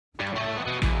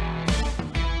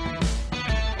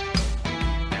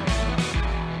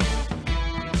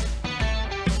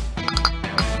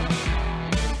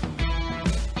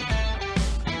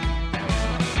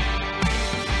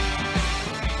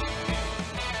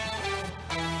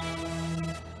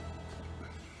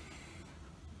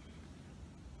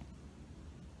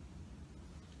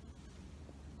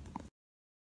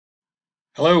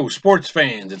Hello, sports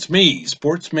fans. It's me,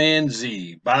 Sportsman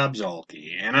Z, Bob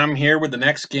Zolke, and I'm here with the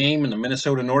next game in the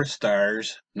Minnesota North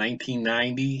Stars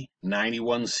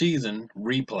 1990-91 season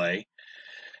replay.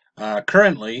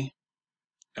 Currently,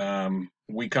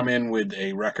 we come in with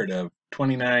a record of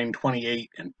 29, 28,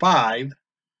 and 5,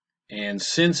 and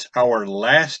since our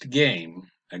last game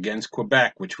against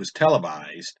Quebec, which was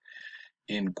televised,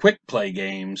 in quick play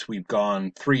games, we've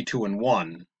gone 3, 2, and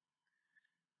 1.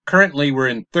 Currently, we're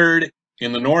in third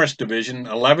in the Norris Division,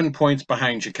 11 points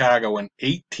behind Chicago and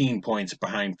 18 points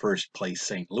behind first place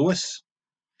St. Louis.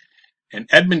 And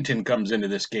Edmonton comes into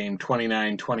this game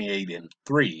 29, 28, and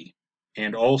 3,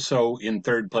 and also in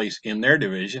third place in their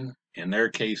division, in their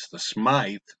case, the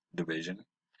Smythe Division.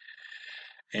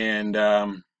 And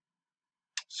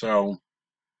so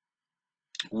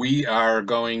we are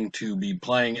going to be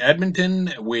playing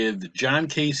Edmonton with John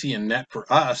Casey in net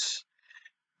for us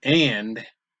and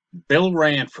Bill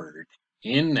Ranford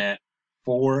in net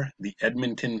for the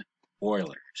Edmonton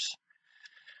Oilers.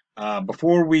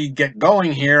 Before we get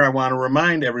going here, I want to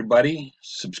remind everybody,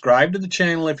 subscribe to the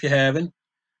channel if you haven't.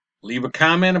 Leave a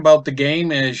comment about the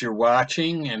game as you're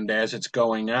watching and as it's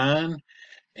going on.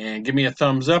 And give me a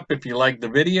thumbs up if you like the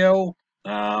video.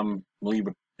 Leave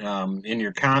in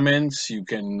your comments. You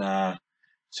can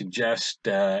suggest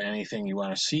anything you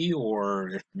want to see, or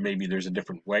if maybe there's a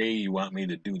different way you want me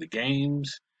to do the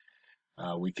games.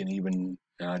 We can even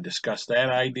discuss that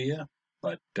idea,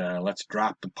 but let's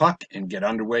drop the puck and get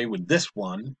underway with this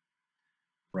one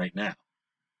right now.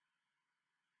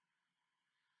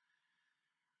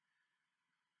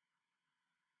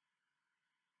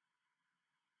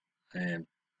 And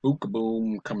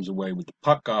Boom comes away with the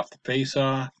puck off the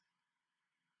face-off.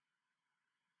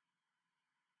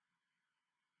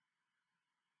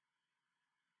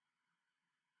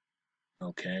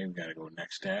 Okay, we got to go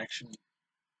next action.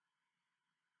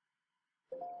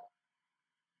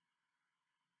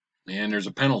 And there's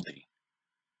a penalty.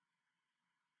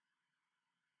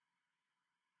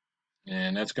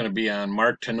 And that's going to be on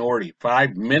Mark Tenorti.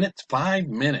 5 minutes? 5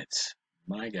 minutes.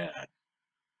 My God.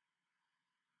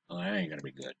 Well, that ain't going to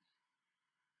be good.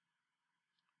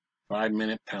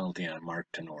 5-minute penalty on Mark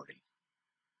Tenorti.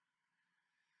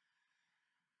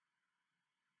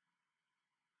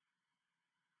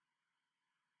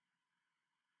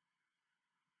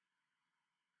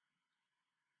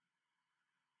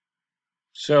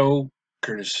 So,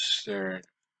 Curtis,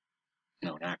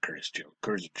 no, not Curtis Joe.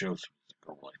 Curtis Joseph.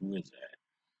 Who is that?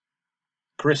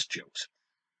 Chris Joseph.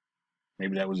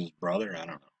 Maybe that was his brother. I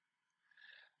don't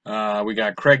know. We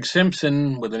got Craig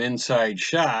Simpson with an inside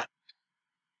shot,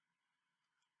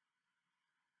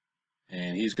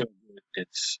 and he's going to.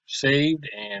 It's saved,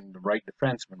 and the right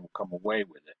defenseman will come away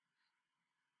with it,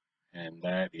 and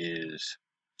that is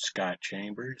Scott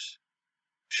Chambers,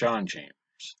 Sean Chambers.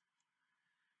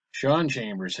 Sean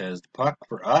Chambers has the puck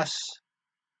for us.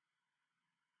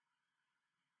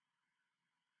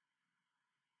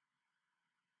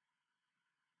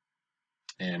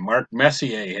 And Mark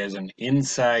Messier has an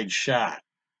inside shot.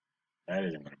 That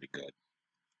isn't going to be good.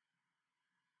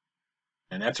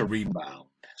 And that's a rebound.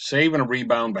 Save and a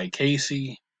rebound by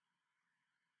Casey.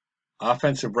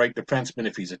 Offensive right defenseman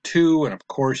if he's a 2, and of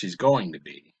course he's going to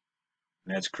be.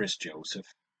 And that's Chris Joseph.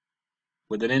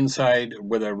 With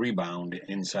a rebound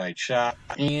inside shot,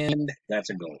 and that's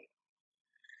a goal.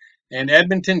 And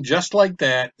Edmonton, just like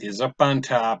that, is up on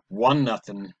top,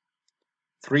 1-0.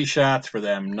 3 shots for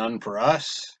them, none for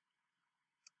us.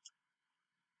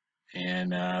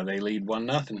 And they lead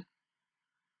 1-0.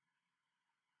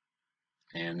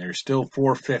 And there's still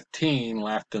 4:15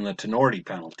 left in the Tenorti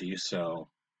penalty, so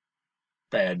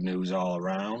bad news all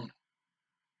around.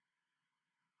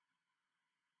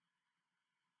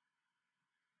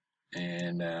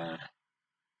 And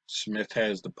Smith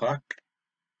has the puck.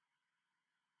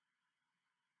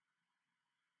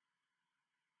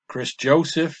 Chris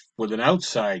Joseph with an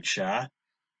outside shot.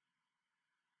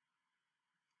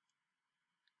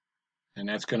 And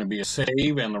that's going to be a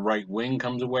save, and the right wing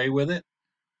comes away with it.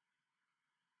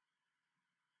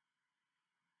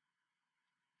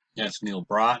 That's Neil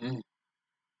Broughton.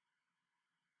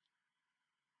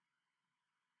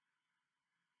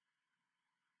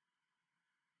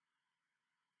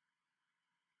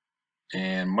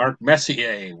 And Mark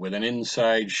Messier with an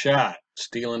inside shot,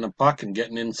 stealing the puck and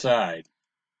getting inside.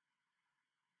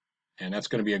 And that's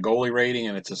going to be a goalie rating,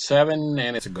 and it's a 7,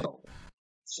 and it's a goal.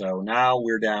 So now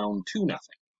we're down 2-0.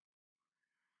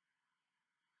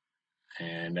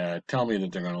 And tell me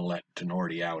that they're going to let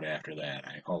Tenorti out after that,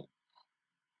 I hope.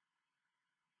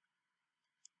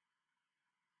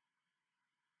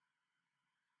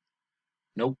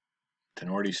 Nope.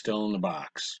 Tenorti's still in the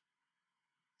box.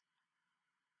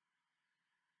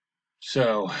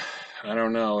 So, I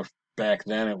don't know if back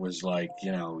then it was like,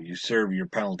 you serve your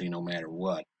penalty no matter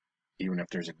what, even if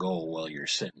there's a goal while you're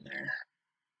sitting there.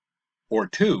 Or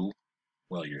two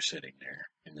while you're sitting there,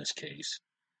 in this case.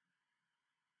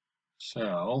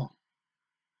 So,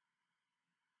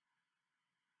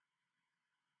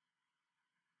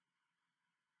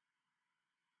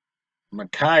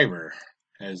 McIver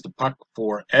has the puck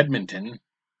for Edmonton.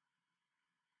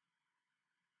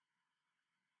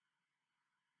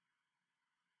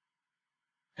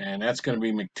 And that's going to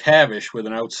be McTavish with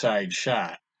an outside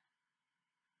shot.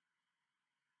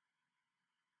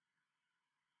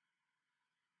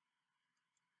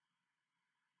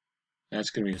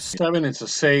 That's going to be a 7. It's a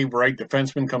save. Right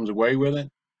defenseman comes away with it.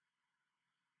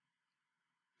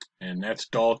 And that's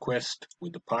Dahlquist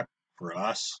with the puck for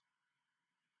us.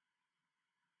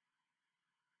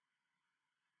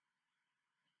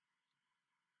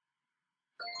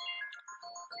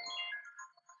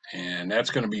 And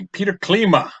that's going to be Peter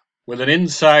Klima with an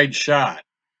inside shot.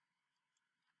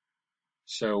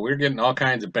 So we're getting all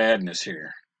kinds of badness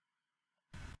here.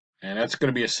 And that's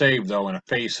going to be a save, though, and a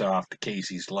face-off to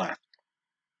Casey's left.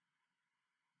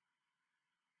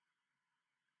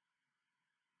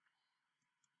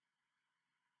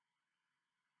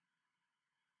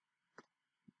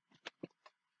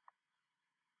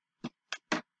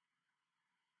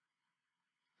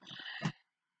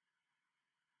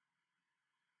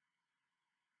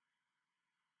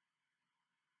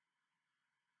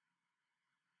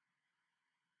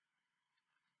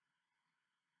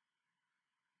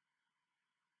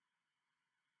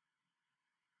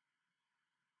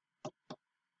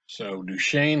 So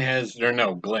Duchesne has, or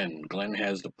no, Glenn. Glenn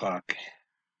has the puck.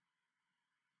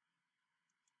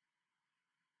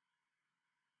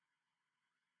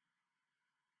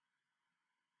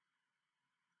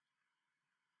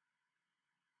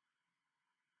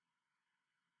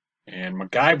 And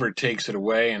MacGyver takes it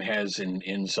away and has an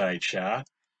inside shot.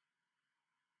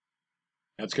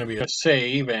 That's going to be a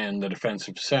save, and the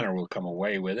defensive center will come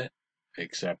away with it,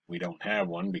 except we don't have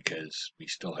one because we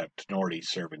still have Tenorti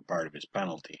serving part of his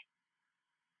penalty.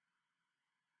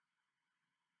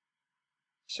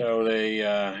 So they,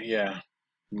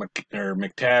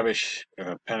 McTavish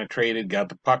penetrated, got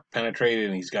the puck penetrated,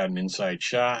 and he's got an inside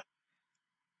shot.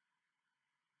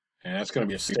 And that's going to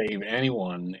be a save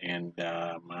anyone, and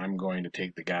I'm going to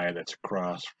take the guy that's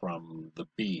across from the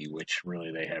B, which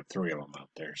really they have 3 of them out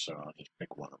there, so I'll just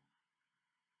pick one of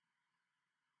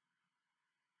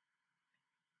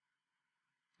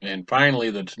them. And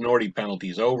finally, the Tenorti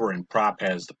penalty's over, and Prop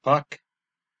has the puck.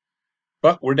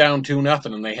 But we're down 2-0,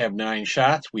 and they have 9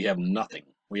 shots. We have nothing.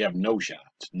 We have no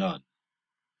shots. None.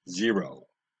 0.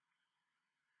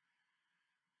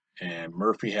 And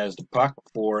Murphy has the puck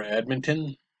for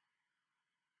Edmonton.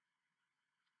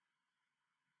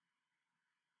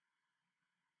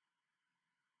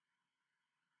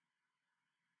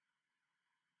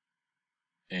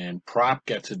 And Prop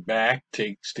gets it back,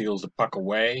 steals the puck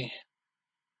away.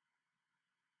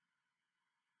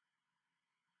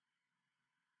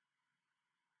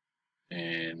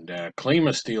 And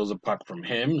Klima steals the puck from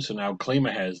him, so now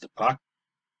Klima has the puck.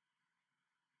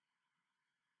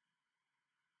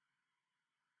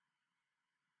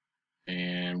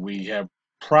 And we have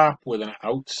Prop with an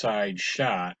outside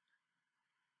shot.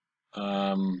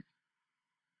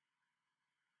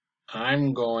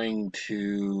 I'm going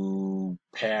to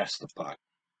pass the puck.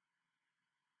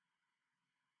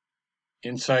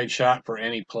 Inside shot for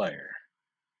any player.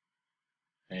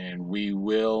 And we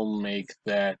will make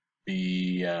that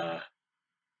be,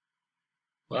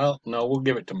 well, no, we'll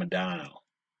give it to Madonna.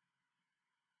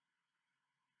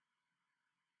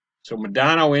 So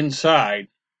Madonna inside.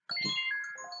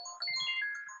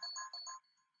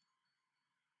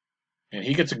 And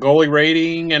he gets a goalie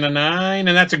rating and a 9,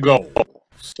 and that's a goal.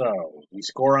 So we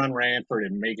score on Ranford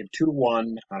and make it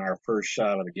 2-1 on our first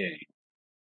shot of the game.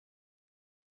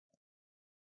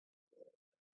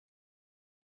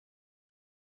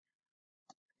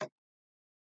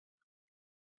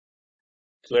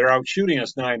 So they're out shooting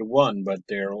us 9-1, but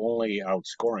they're only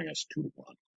outscoring us 2-1.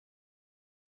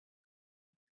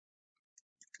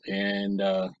 And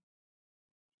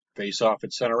face off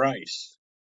at center ice.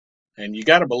 And you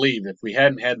got to believe if we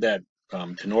hadn't had that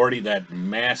Tenorti, that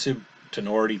massive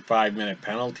Tenorti 5-minute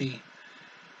penalty,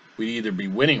 we'd either be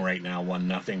winning right now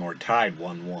 1-0 or tied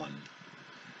 1-1.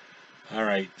 All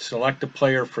right, select a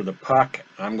player for the puck.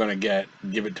 I'm going to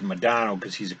give it to Madonna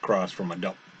because he's across from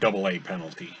a double-A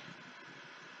penalty.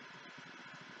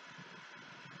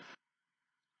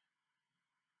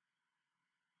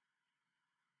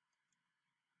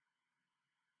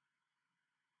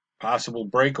 Possible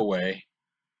breakaway.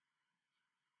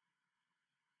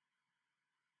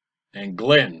 And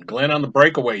Glenn on the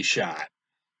breakaway shot.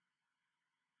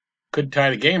 Could tie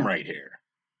the game right here.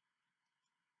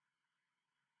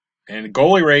 And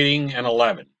goalie rating an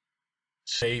 11.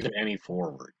 Save any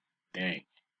forward. Dang.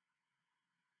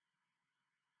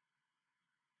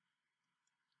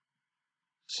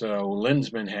 So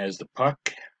Linsman has the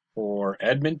puck for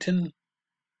Edmonton.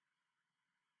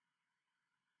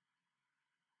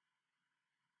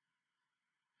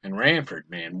 And Ranford,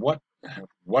 man, what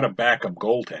a backup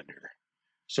goaltender.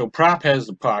 So Prop has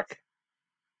the puck,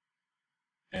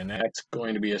 and that's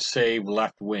going to be a save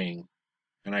left wing.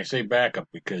 And I say backup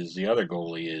because the other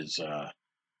goalie is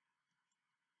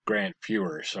Grant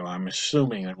Fuhrer, so I'm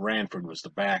assuming that Ranford was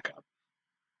the backup.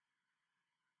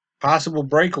 Possible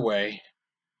breakaway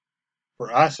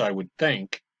for us, I would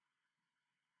think.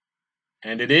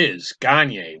 And it is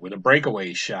Gagne with a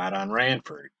breakaway shot on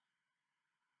Ranford.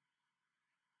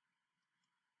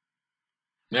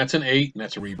 And that's an 8, and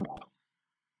that's a rebound.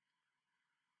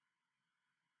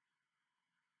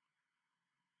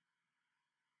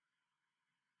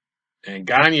 And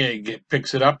Gagne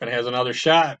picks it up and has another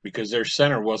shot because their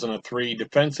center wasn't a 3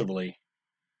 defensively.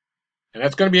 And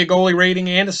that's going to be a goalie rating,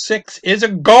 and a 6 is a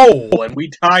goal, and we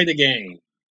tie the game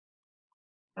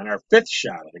on our 5th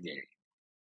shot of the game.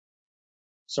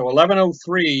 So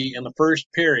 11:03 in the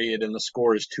first period, and the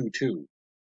score is 2-2.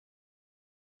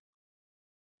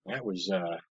 That was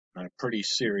a pretty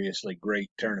seriously great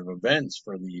turn of events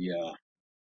for the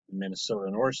Minnesota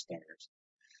North Stars.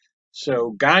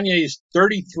 So Gagne's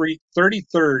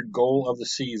 33rd goal of the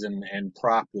season, and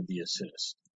Prop with the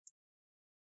assist.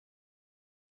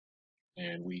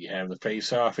 And we have the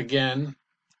face-off again.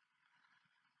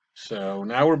 So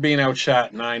now we're being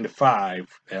outshot 9-5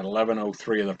 at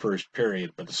 11:03 of the first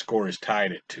period, but the score is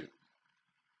tied at 2.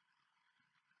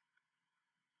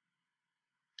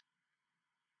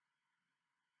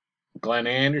 Glenn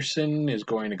Anderson is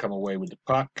going to come away with the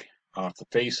puck off the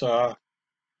face-off,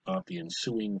 off the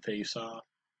ensuing face-off.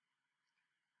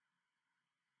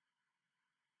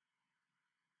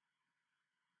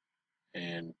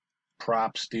 And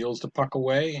Prop steals the puck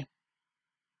away.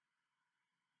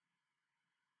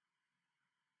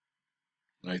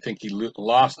 I think he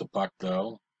lost the puck,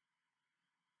 though.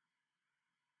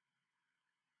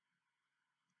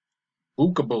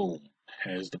 Bookaboom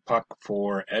has the puck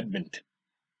for Edmonton.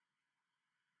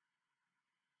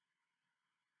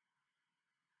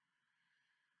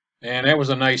 And that was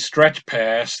a nice stretch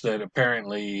pass that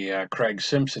apparently Craig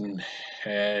Simpson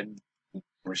had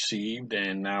received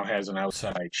and now has an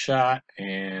outside shot,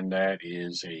 and that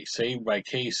is a save by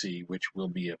Casey, which will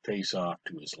be a face-off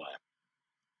to his left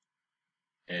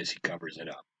as he covers it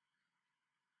up.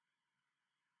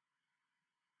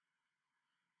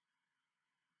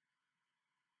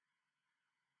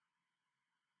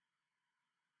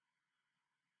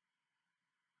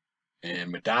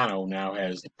 And Madonna now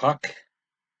has the puck.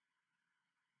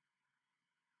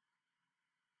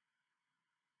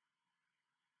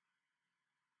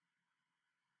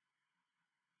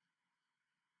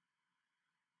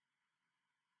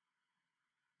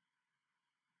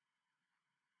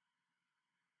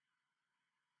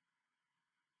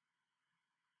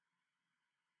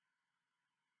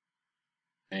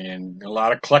 And a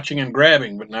lot of clutching and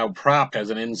grabbing, but now Prop has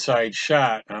an inside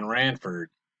shot on Ranford.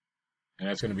 And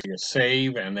that's going to be a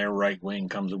save, and their right wing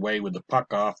comes away with the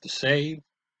puck off the save.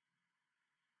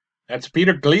 That's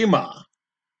Peter Glima.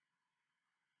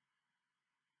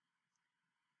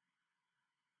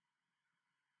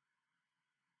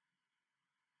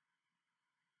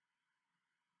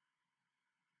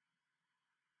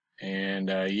 And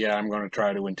yeah, I'm going to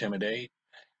try to intimidate.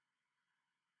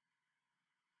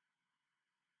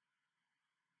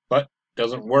 But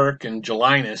doesn't work, and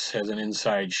Jelinas has an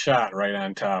inside shot right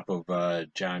on top of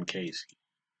John Casey.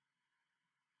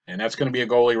 And that's going to be a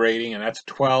goalie rating, and that's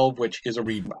 12, which is a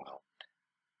rebound.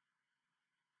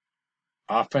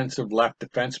 Offensive left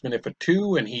defenseman if a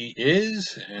 2, and he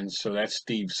is, and so that's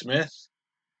Steve Smith.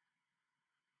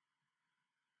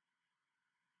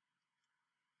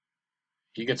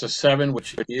 He gets a 7,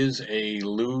 which is a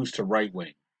lose to right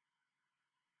wing.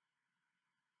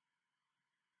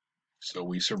 So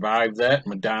we survive that.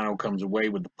 Madonna comes away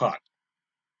with the puck.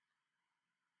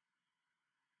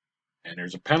 And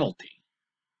there's a penalty.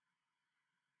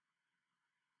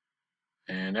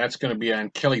 And that's going to be on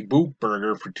Kelly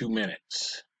Bootberger for 2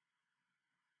 minutes.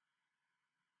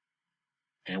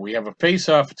 And we have a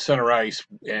face-off at center ice.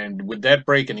 And with that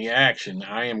break in the action,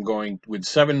 I am going, with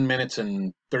 7 minutes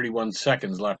and 31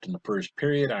 seconds left in the first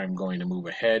period, I'm going to move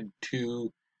ahead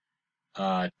to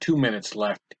 2 minutes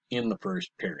left in the first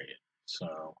period.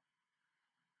 So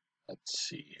let's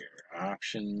see here.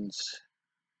 Options.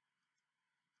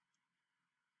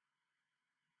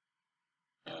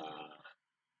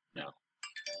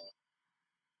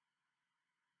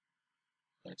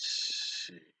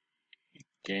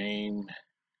 game,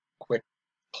 quick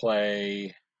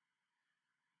play,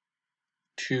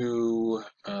 2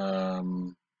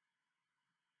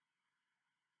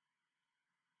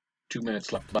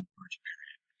 minutes left in the first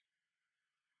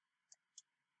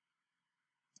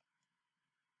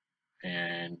period.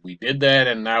 And we did that,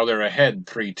 and now they're ahead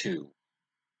 3-2.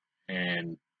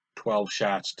 And 12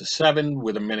 shots to 7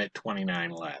 with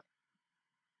 1:29 left.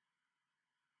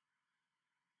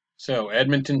 So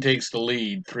Edmonton takes the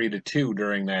lead 3-2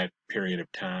 during that period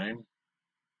of time.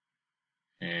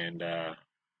 And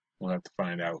we'll have to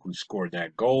find out who scored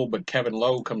that goal. But Kevin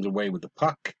Lowe comes away with the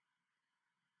puck.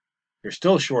 They're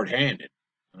still shorthanded.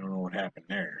 I don't know what happened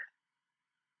there.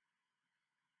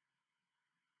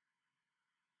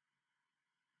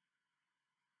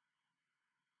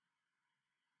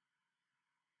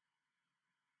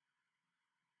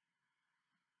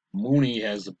 Mooney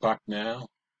has the puck now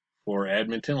for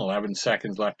Edmonton. 11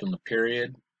 seconds left in the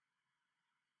period.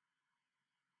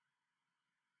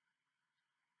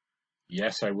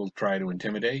 Yes, I will try to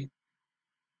intimidate.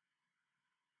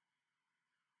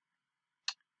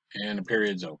 And the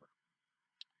period's over.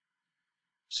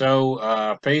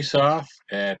 So face off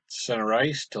at center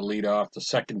ice to lead off the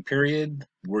second period.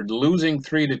 We're losing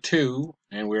 3-2,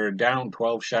 and we're down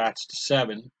 12 shots to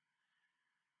 7.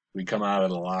 We come out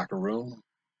of the locker room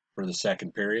for the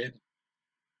second period.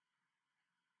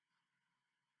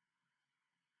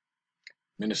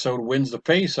 Minnesota wins the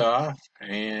face-off,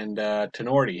 and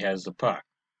Tenorti has the puck.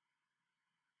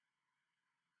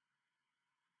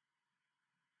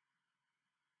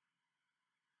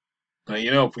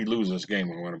 Now, if we lose this game,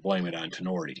 we're going to blame it on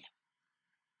Tenorti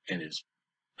and his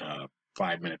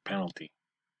 5-minute penalty.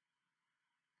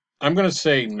 I'm going to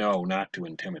say no, not to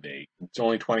intimidate. It's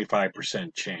only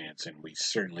 25% chance, and we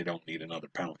certainly don't need another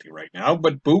penalty right now.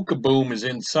 But Boom is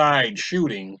inside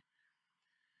shooting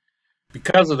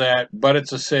because of that, but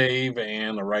it's a save,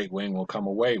 and the right wing will come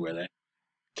away with it.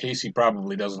 Casey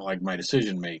probably doesn't like my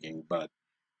decision-making, but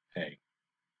hey.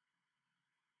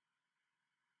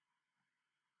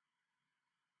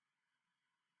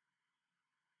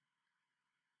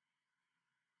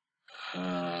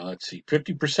 Let's see,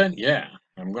 50%? Yeah,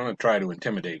 I'm going to try to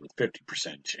intimidate with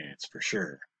 50% chance for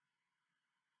sure.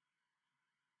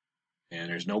 And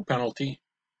there's no penalty.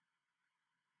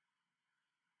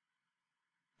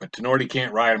 But Tenorti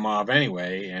can't ride him off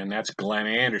anyway, and that's Glenn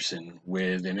Anderson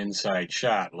with an inside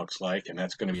shot, looks like, and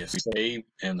that's going to be a save,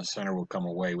 and the center will come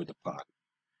away with the puck.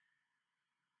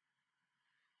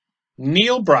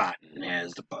 Neil Broughton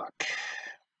has the puck.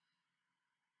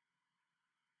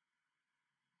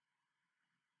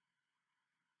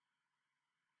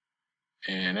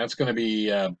 And that's going to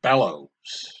be Bellows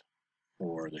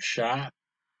for the shot,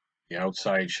 the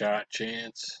outside shot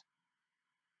chance.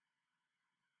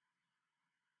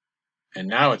 And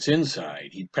now it's inside.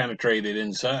 He penetrated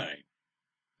inside.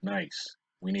 Nice.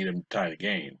 We need him to tie the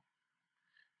game.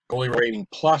 Goalie rating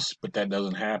plus, but that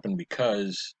doesn't happen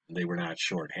because they were not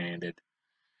shorthanded.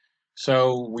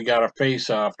 So we got a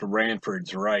face-off to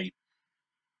Ranford's right.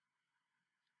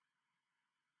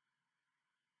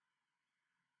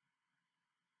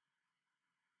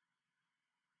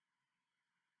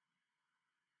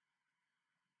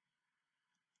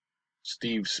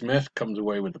 Steve Smith comes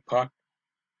away with the puck.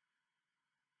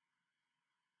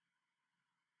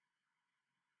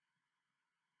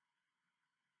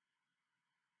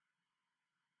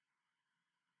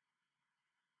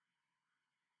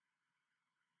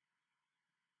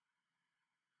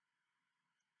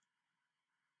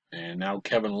 And now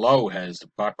Kevin Lowe has the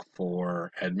puck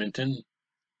for Edmonton.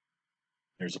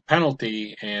 There's a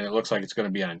penalty, and it looks like it's going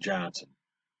to be on Johnson.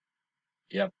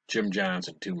 Yep, Jim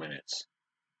Johnson, 2 minutes.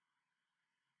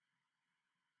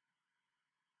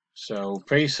 So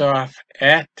face-off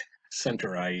at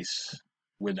center ice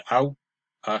without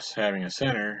us having a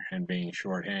center and being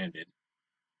shorthanded,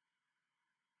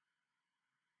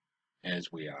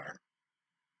 as we are.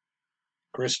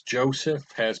 Chris Joseph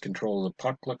has control of the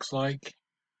puck, looks like.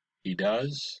 He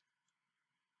does.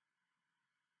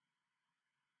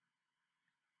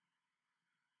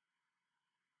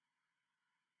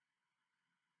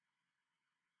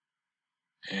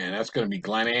 And that's going to be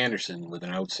Glenn Anderson with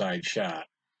an outside shot.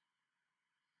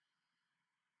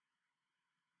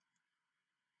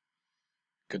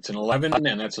 It's an 11,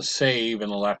 and that's a save, and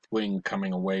the left wing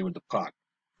coming away with the puck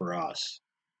for us,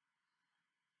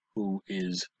 who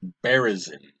is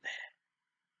Berezin.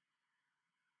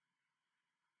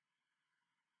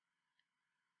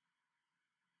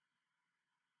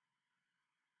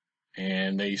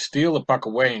 And they steal the puck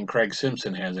away, and Craig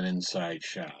Simpson has an inside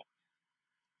shot.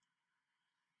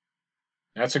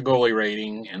 That's a goalie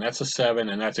rating, and that's a 7,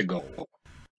 and that's a goal.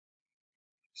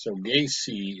 So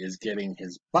Gacy is getting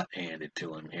his butt handed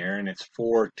to him here, and it's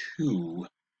 4-2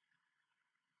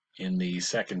 in the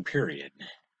second period.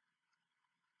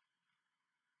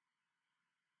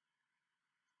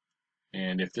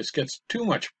 And if this gets too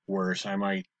much worse, I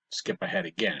might skip ahead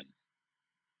again.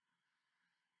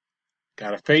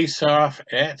 Got a face-off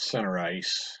at center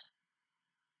ice.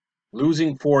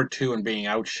 Losing 4-2 and being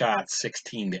outshot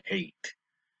 16-8.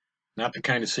 Not the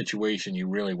kind of situation you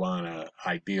really want to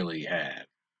ideally have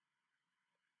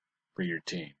for your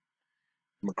team.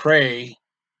 McRae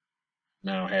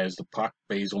now has the puck.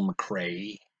 Basil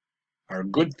McRae, our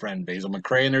good friend Basil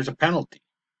McRae, and there's a penalty.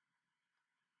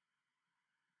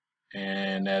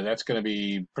 And that's going to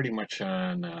be pretty much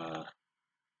on,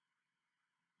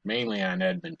 mainly on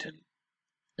Edmonton.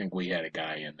 I think we had a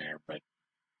guy in there, but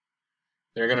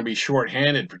they're going to be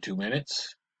shorthanded for 2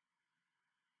 minutes.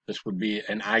 This would be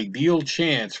an ideal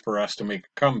chance for us to make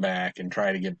a comeback and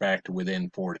try to get back to within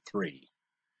 4-3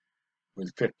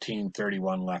 with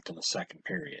 15:31 left in the second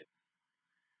period.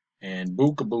 And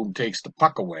Bookaboom takes the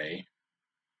puck away.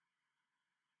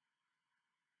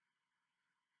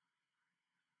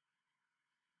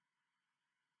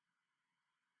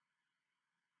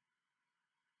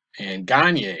 And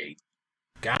Gagne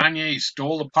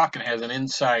stole the puck and has an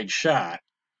inside shot,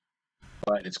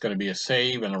 but it's going to be a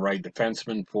save, and a right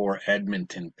defenseman for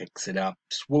Edmonton picks it up,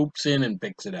 swoops in and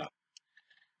picks it up.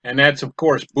 And that's, of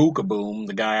course, Bookaboom,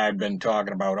 the guy I've been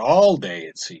talking about all day,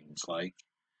 it seems like.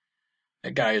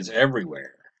 That guy is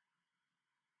everywhere.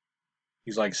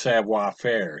 He's like Savoir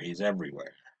Faire. He's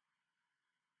everywhere.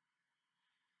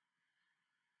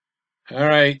 All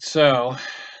right, so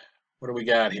what do we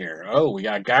got here? Oh, we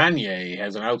got Gagne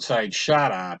has an outside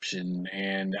shot option,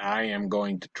 and I am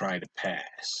going to try to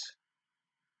pass.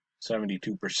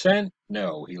 72%?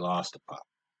 No, he lost the puck.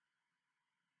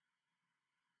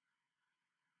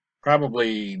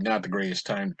 Probably not the greatest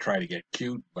time to try to get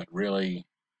cute, but really,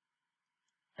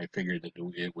 I figured that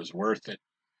it was worth it.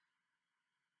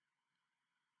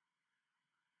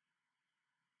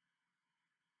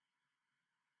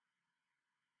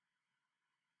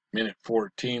 Minute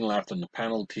 14 left in the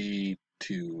penalty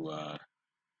to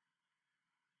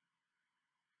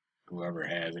whoever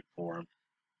has it for him.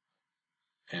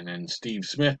 And then Steve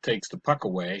Smith takes the puck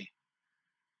away.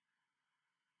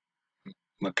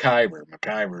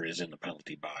 McIver is in the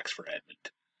penalty box for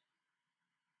Edmonton.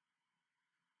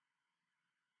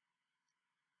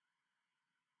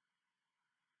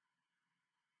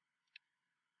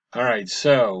 All right,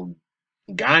 so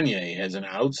Gagne has an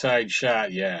outside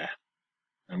shot. Yeah,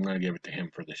 I'm going to give it to him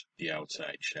for the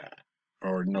outside shot.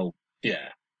 Or no, yeah.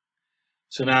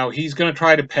 So now he's going to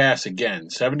try to pass again.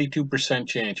 72%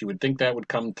 chance. You would think that would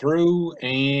come through,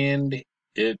 and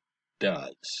it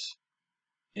does.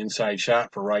 Inside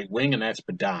shot for right wing, and that's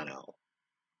Badano.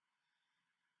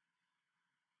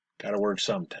 Got to work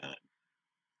sometime.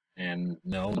 And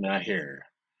no, not here.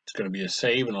 It's going to be a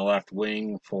save in the left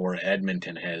wing for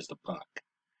Edmonton has the puck.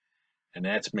 And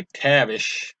that's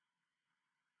McTavish.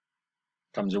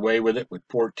 Comes away with it with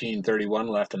 14:31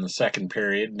 left in the second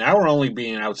period. Now we're only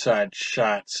being outside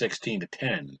shot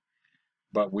 16-10,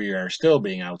 but we are still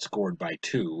being outscored by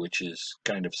 2, which is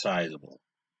kind of sizable,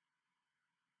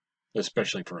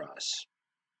 especially for us.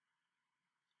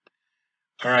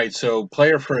 All right, so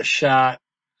player for a shot.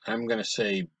 I'm going to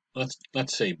say let's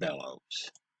say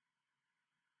Bellows.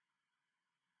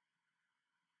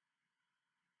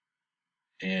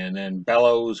 And then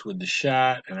Bellows with the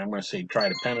shot, and I'm going to say try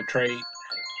to penetrate,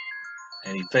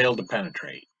 and he failed to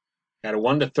penetrate. Got a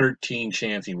 1-13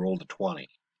 chance. He rolled a 20.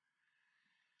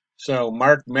 So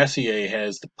Mark Messier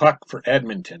has the puck for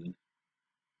Edmonton.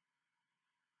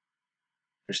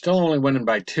 They're still only winning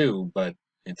by 2, but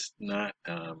it's not.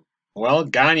 Well,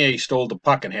 Gagne stole the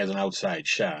puck and has an outside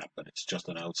shot, but it's just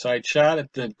an outside shot.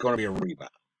 It's going to be a rebound.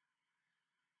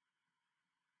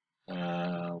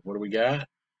 What do we got?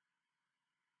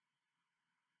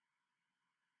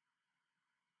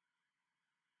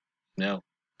 No,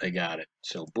 they got it.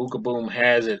 So Bookaboom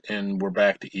has it, and we're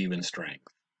back to even strength.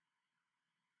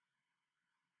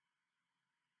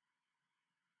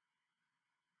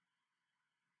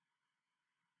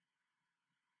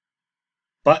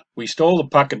 But we stole the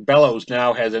puck, and Bellows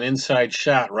now has an inside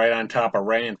shot right on top of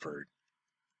Ranford.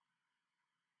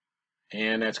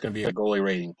 And that's going to be a goalie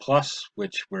rating plus,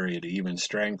 which we're at even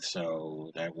strength,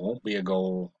 so that won't be a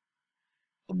goal.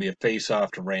 It'll be a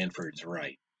face-off to Ranford's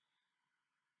right.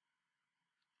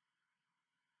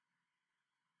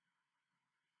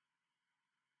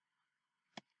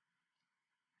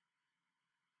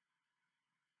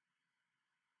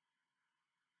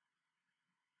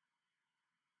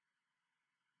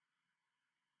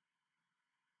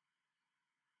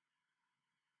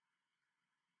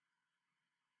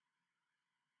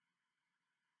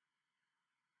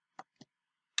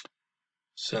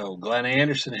 So Glenn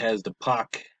Anderson has the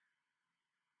puck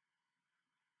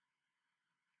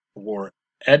for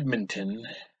Edmonton,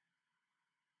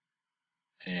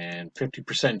 and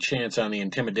 50% chance on the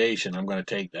intimidation. I'm going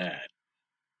to take that.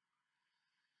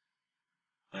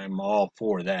 I'm all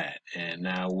for that. And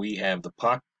now we have the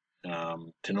puck.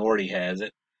 Tenorti has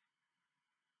it.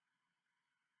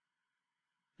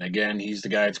 Again, he's the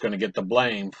guy that's going to get the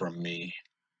blame from me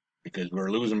because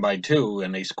we're losing by 2,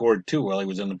 and they scored 2 while he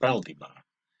was in the penalty box.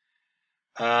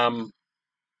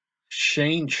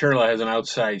 Shane Churla has an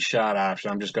outside shot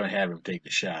option. I'm just going to have him take the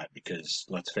shot because,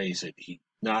 let's face it, he's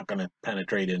not going to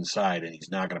penetrate inside, and he's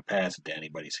not going to pass it to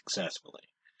anybody successfully.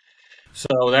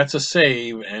 So that's a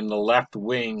save, and the left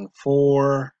wing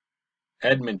for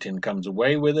Edmonton comes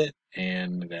away with it,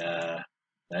 and that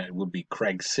would be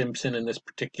Craig Simpson in this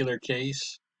particular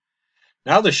case.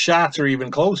 Now the shots are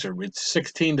even closer. It's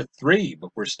 16-3,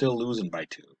 but we're still losing by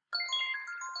 2.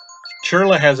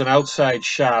 Churla has an outside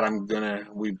shot.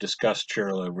 We've discussed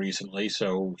Churla recently,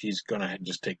 so he's gonna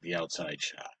just take the outside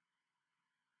shot.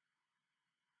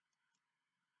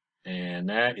 And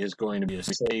that is going to be a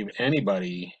save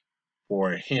anybody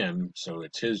for him, so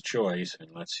it's his choice, and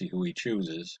let's see who he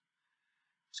chooses.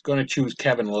 He's going to choose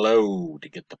Kevin Lowe to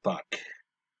get the puck.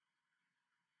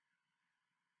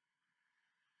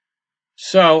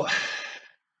 So,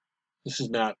 this is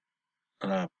not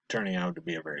turning out to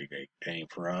be a very great game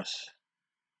for us.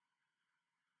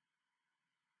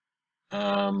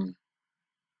 And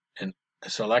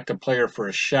select a player for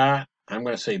a shot. I'm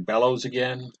going to say Bellows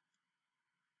again.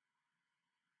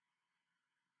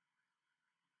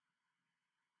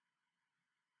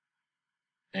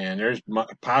 And there's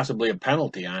possibly a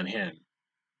penalty on him.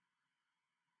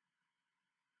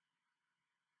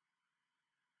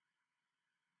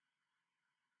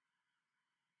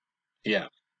 Yeah,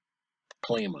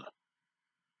 Klima.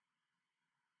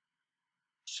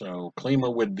 So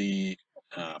Klima with the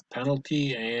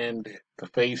penalty and the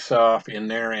face-off in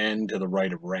their end to the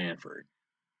right of Ranford.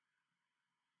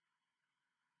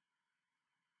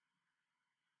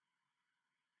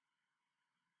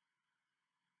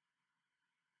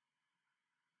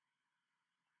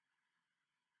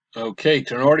 Okay,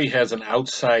 Tenorti has an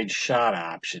outside shot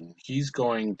option. He's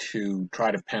going to try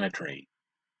to penetrate.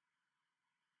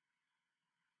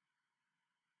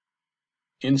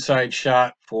 Inside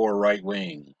shot for right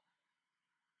wing.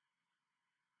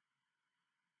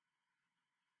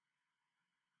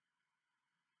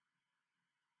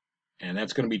 And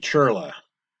that's going to be Churla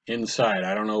inside.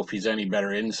 I don't know if he's any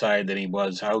better inside than he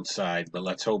was outside, but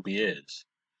let's hope he is.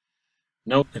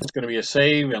 Nope, it's going to be a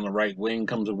save, and the right wing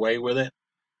comes away with it.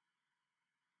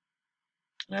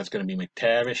 And that's going to be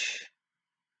McTavish.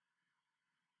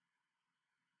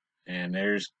 And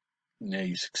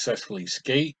they successfully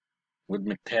skate with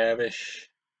McTavish.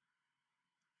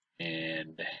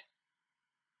 And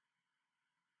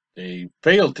they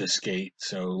failed to skate,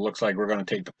 so it looks like we're going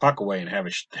to take the puck away and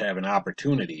have an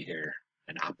opportunity here.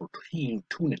 An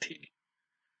opportunity.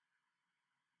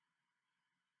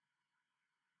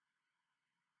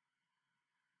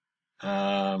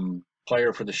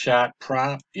 Player for the shot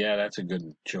prop. Yeah, that's a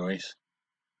good choice.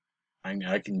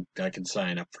 I can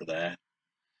sign up for that.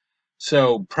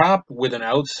 So prop with an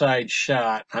outside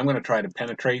shot. I'm going to try to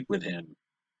penetrate with him,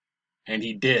 and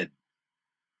he did.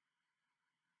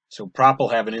 So prop will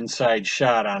have an inside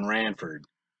shot on Ranford.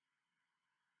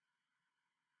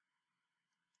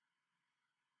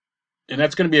 And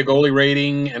that's going to be a goalie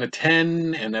rating and a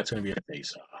 10, and that's going to be a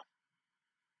face-off.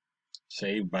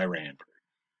 Saved by Ranford.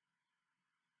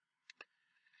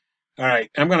 All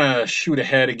right, I'm going to shoot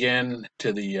ahead again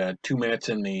to the 2 minutes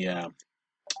in the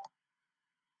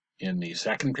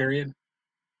second period.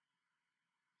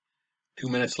 2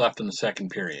 minutes left in the second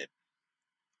period.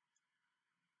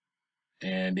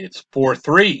 And it's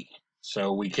 4-3.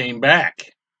 So we came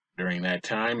back during that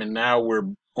time, and now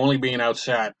we're only being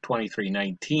outshot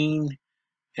 23-19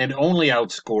 and only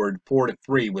outscored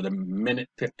 4-3 with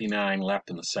 1:59 left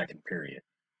in the second period.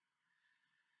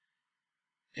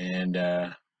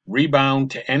 And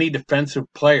rebound to any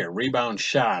defensive player, rebound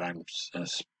shot, I'm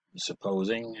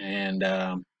supposing, and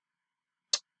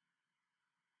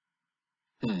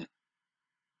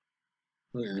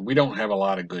we don't have a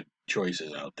lot of good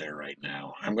choices out there right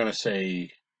now. I'm going to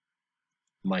say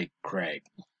Mike Craig.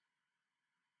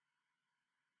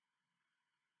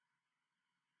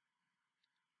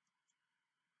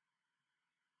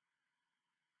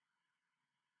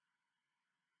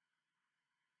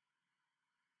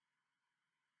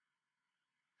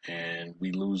 And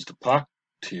we lose the puck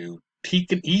to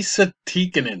Esa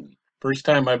Tikkanen. First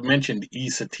time I've mentioned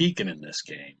Esa Tikkanen in this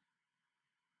game.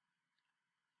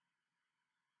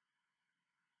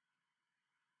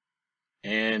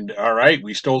 And all right,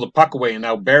 we stole the puck away, and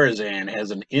now Berezan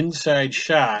has an inside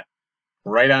shot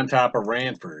right on top of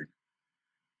Ranford.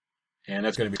 And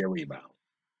that's going to be a rebound.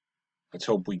 Let's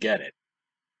hope we get it.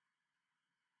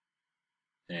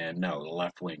 And no, the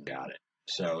left wing got it.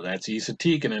 So that's Esa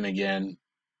Tikkanen again.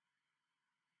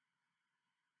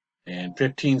 And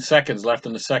 15 seconds left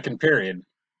in the second period.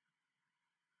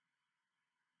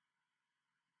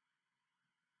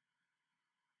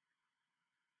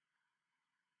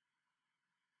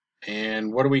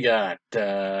 And what do we got?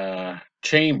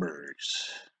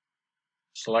 Chambers.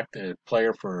 Select a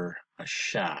player for a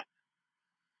shot.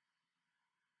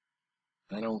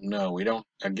 I don't know. We don't,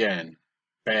 again,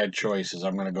 bad choices.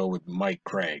 I'm going to go with Mike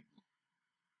Craig.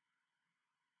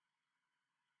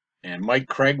 And Mike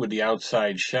Craig with the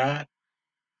outside shot.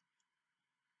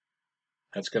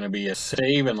 That's going to be a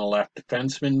save, and the left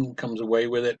defenseman comes away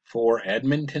with it for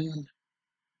Edmonton.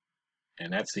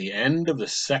 And that's the end of the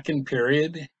second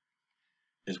period.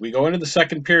 As we go into the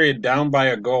second period down by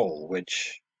a goal,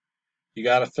 which you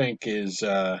got to think is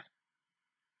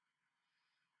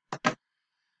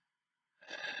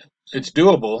it's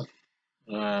doable,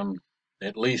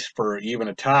 at least for even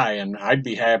a tie. And I'd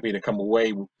be happy to come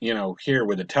away, here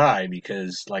with a tie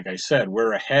because, like I said,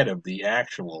 we're ahead of the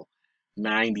actual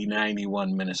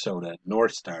 90-91 Minnesota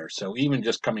North Stars. So even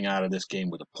just coming out of this game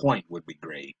with a point would be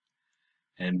great.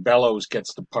 And Bellows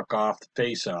gets the puck off the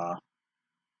face-off.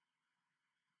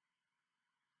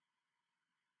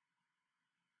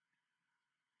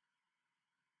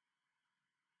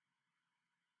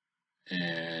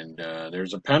 And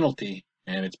there's a penalty,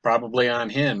 and it's probably on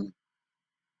him.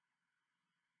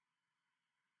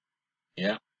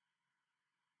 Yeah.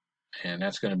 And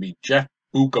that's going to be Jeff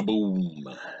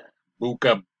Bookaboom.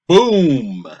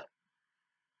 Bookaboom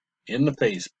in the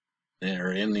face,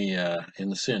 or in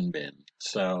the sin bin.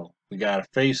 So we got a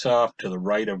face-off to the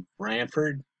right of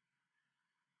Ranford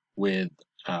with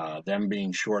them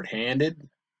being shorthanded.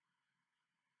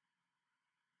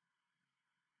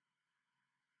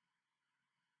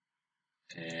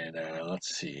 And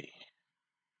let's see.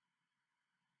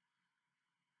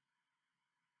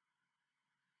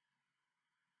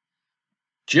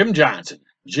 Jim Johnson,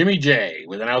 Jimmy J,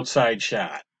 with an outside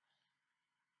shot.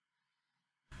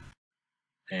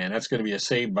 And that's going to be a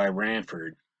save by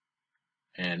Ranford.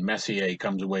 And Messier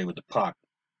comes away with the puck.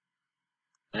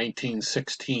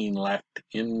 19:16 left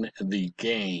in the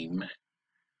game,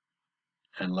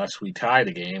 unless we tie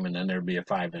the game, and then there'd be a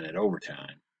 5-minute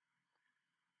overtime.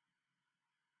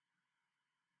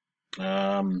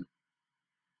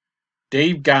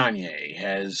 Dave Gagne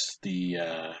has the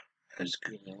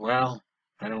well,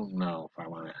 I don't know if I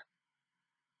want to.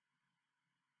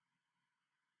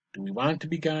 Do we want it to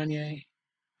be Gagne?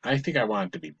 I think I want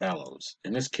it to be Bellows.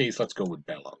 In this case, let's go with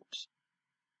Bellows.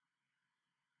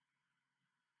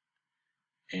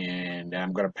 And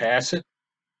I'm going to pass it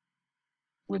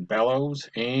with Bellows,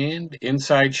 and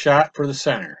inside shot for the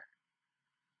center.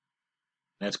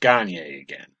 That's Gagne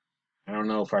again. I don't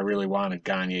know if I really wanted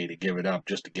Gagne to give it up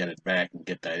just to get it back and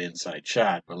get that inside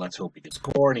shot, but let's hope he can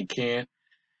score, and he can't.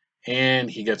 And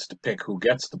he gets to pick who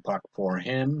gets the puck for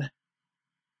him.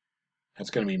 That's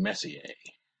going to be Messier.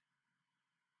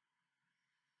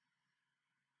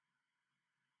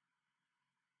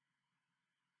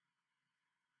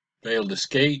 Failed to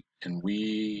skate, and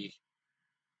we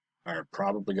are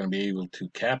probably going to be able to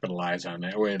capitalize on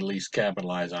that, or at least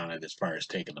capitalize on it as far as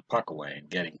taking the puck away and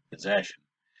getting possession.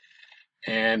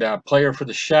 And player for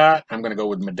the shot, I'm going to go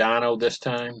with Modano this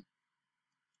time.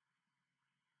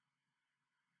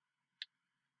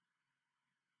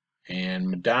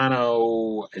 And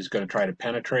Modano is going to try to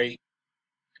penetrate,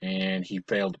 and he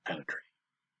failed to penetrate.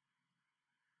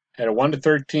 Had a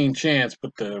 1-13 chance,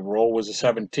 but the roll was a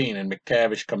 17, and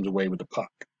McTavish comes away with the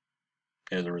puck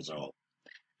as a result.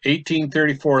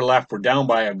 18:34 left. We're down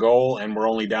by a goal, and we're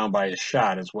only down by a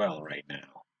shot as well right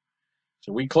now.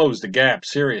 So we closed the gap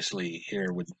seriously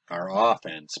here with our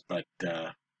offense, but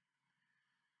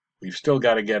we've still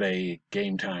got to get a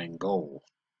game-tying goal.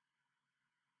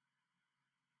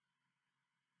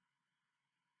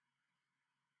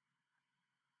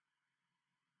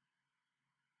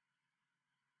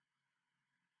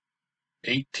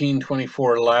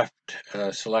 $18.24 left.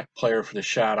 Select player for the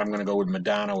shot. I'm going to go with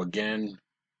Modano again.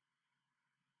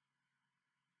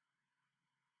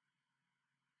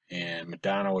 And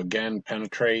Modano again,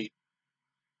 penetrate.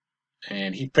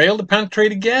 And he failed to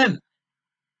penetrate again.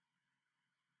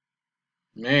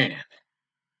 Man,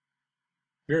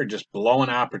 we're just blowing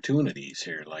opportunities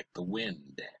here like the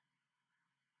wind.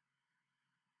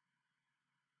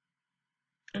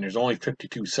 And there's only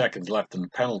 52 seconds left in the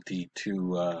penalty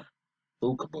to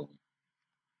Bookaboom.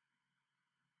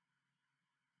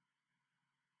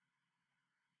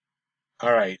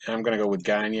 All right, I'm going to go with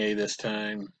Gagne this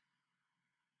time.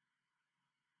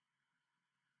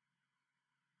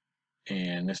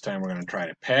 And this time we're going to try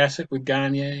to pass it with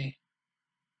Gagne.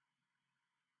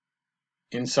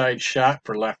 Inside shot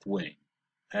for left wing.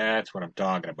 That's what I'm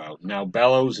talking about. Now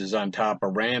Bellows is on top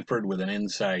of Ranford with an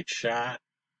inside shot.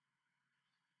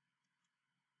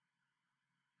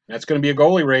 That's going to be a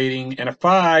goalie rating, and a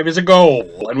 5 is a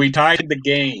goal, and we tied the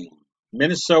game.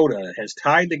 Minnesota has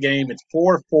tied the game. It's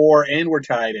 4-4, and we're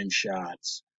tied in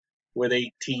shots with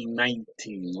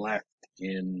 18:19 left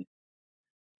in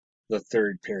the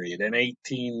third period. And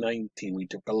 18:19, we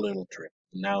took a little trip.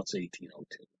 Now it's 18:02. All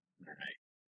right.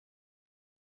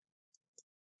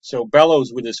 So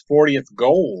Bellows with his 40th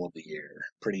goal of the year.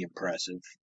 Pretty impressive.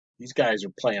 These guys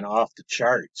are playing off the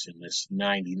charts in this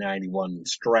 90-91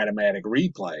 Strat-O-Matic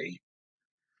replay.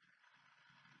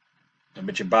 I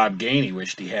bet you Bob Gainey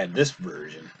wished he had this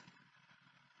version.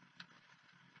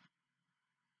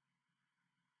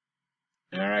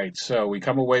 All right, so we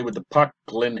come away with the puck.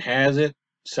 Glenn has it.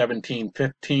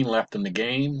 17:15 left in the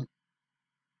game.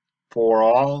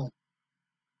 4-all.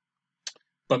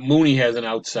 But Mooney has an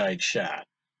outside shot.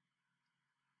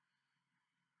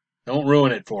 Don't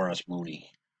ruin it for us, Mooney.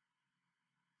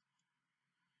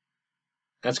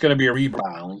 That's going to be a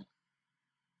rebound.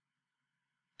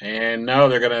 And now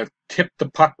they're going to tip the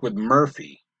puck with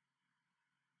Murphy.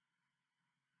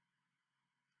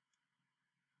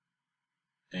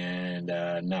 And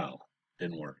no,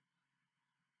 didn't work.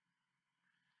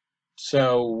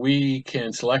 So we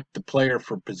can select the player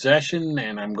for possession,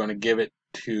 and I'm going to give it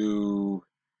to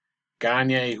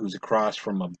Gagne, who's across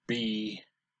from a B.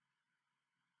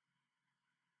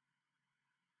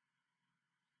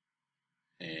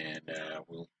 And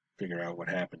we'll figure out what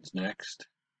happens next.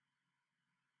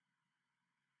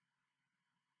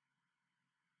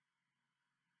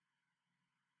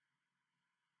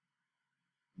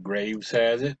 Graves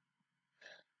has it.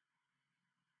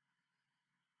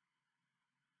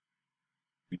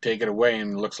 We take it away,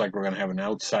 and it looks like we're going to have an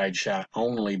outside shot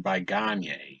only by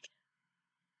Gagne.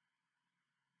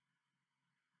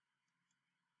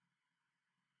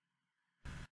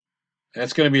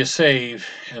 That's going to be a save,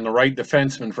 and the right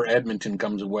defenseman for Edmonton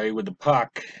comes away with the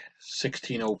puck.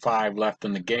 16:05 left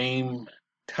in the game.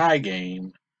 Tie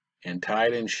game, and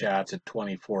tied in shots at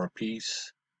 24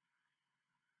 apiece.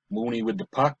 Mooney with the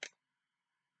puck.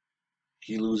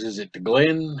 He loses it to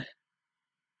Glenn.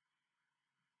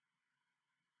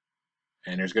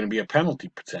 And there's going to be a penalty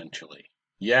potentially.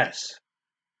 Yes,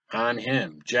 on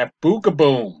him. Jeff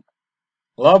Bookaboom.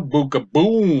 Love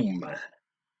Bookaboom.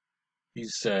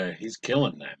 He's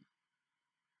killing them.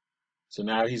 So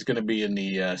now he's going to be in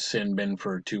the sin bin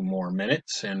for 2 more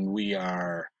minutes, and we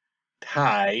are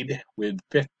tied with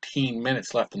 15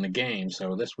 minutes left in the game.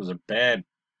 So this was a bad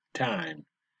time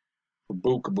for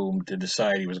Bookaboom to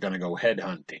decide he was going to go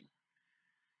headhunting.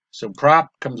 So Prop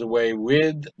comes away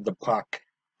with the puck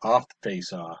off the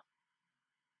face-off.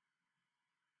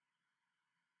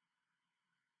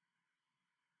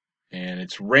 And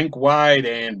it's rink wide,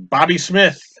 and Bobby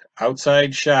Smith,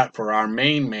 outside shot for our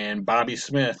main man, Bobby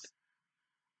Smith.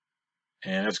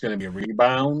 And that's going to be a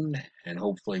rebound, and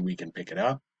hopefully we can pick it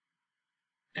up.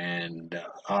 And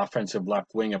offensive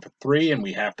left wing up a 3, and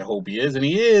we have to hope he is, and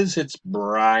he is. It's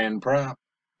Brian Prop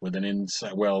with an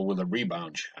inside, well, with a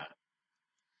rebound shot.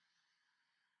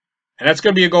 And that's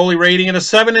going to be a goalie rating of a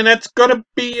 7, and that's going to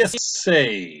be a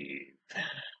save.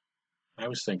 I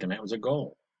was thinking that was a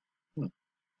goal.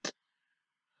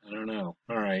 I don't know.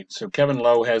 All right, so Kevin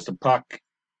Lowe has the puck.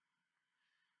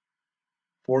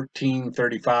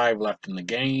 14:35 left in the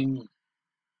game.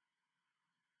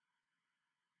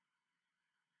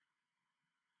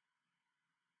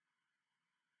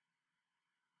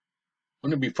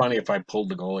 Wouldn't it be funny if I pulled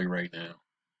the goalie right now?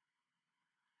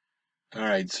 All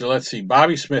right, so let's see.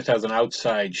 Bobby Smith has an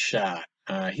outside shot.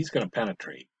 He's going to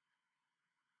penetrate.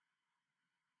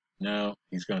 No,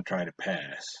 he's going to try to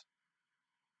pass.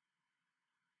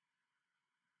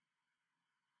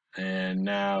 And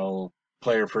now,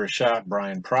 player for a shot,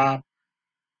 Brian Prop.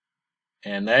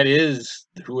 And that is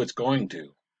who it's going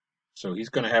to. So he's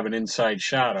going to have an inside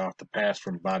shot off the pass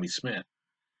from Bobby Smith.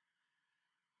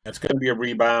 That's going to be a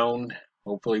rebound.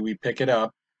 Hopefully we pick it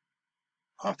up.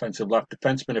 Offensive left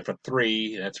defenseman if a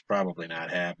 3. That's probably not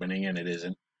happening, and it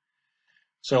isn't.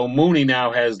 So Mooney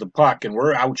now has the puck, and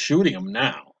we're out shooting him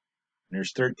now.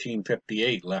 There's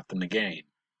 13:58 left in the game.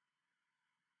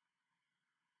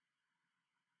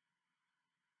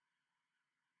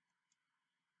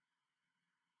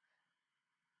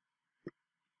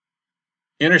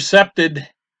 Intercepted.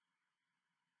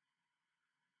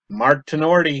 Mark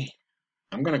Tenorti.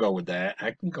 I'm going to go with that.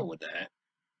 I can go with that.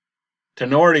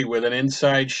 Tenorti with an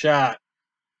inside shot.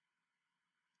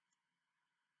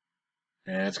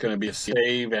 And it's going to be a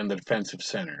save and the defensive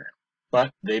center.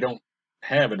 But they don't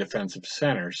have a defensive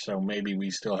center, so maybe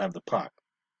we still have the puck.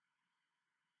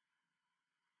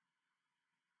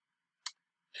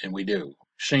 And we do.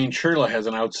 Shane Churla has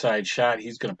an outside shot.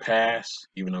 He's going to pass,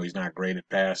 even though he's not great at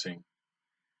passing.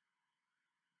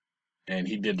 And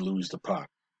he did lose the puck.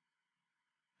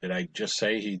 Did I just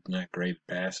say he's not great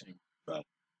at passing? But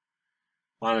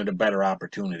wanted a better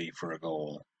opportunity for a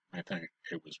goal. I think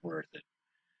it was worth it.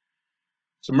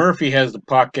 So Murphy has the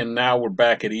puck, and now we're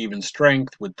back at even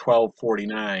strength with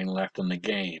 12:49 left in the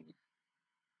game.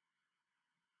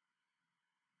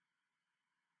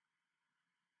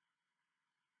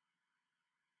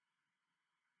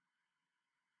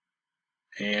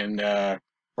 And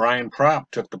Brian Propp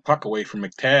took the puck away from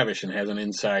McTavish and has an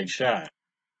inside shot.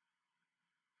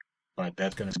 But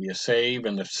that's going to be a save,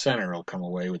 and the center will come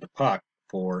away with the puck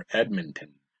for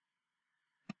Edmonton.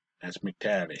 That's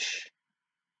McTavish.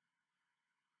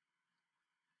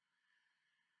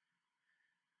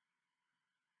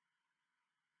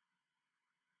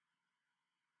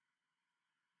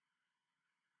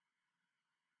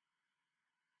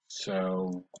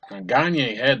 So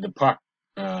Gagne had the puck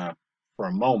for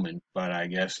a moment, but I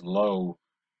guess Lowe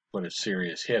put a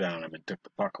serious hit on him and took the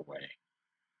puck away.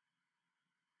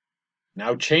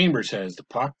 Now Chambers has the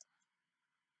puck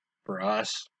for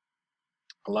us.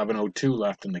 11:02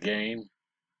 left in the game.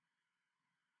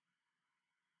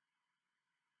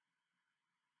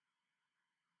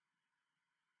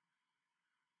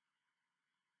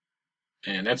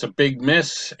 And that's a big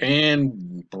miss,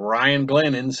 and Brian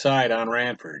Glenn inside on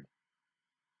Ranford.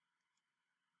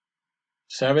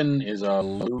 7 is a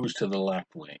lose to the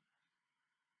left wing.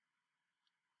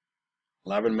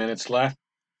 11 minutes left.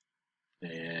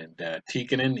 And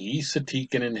Issa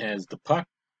Tikkanen has the puck.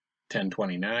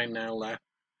 10:29 now left.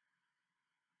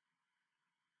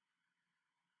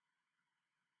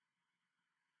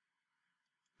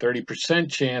 30%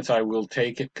 chance I will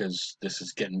take it because this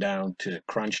is getting down to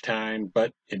crunch time,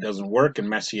 but it doesn't work, and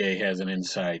Messier has an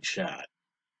inside shot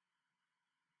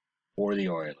for the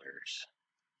Oilers.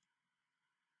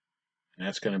 And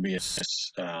that's going to be a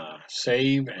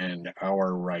save, and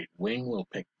our right wing will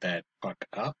pick that puck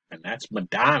up, and that's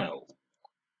Modano.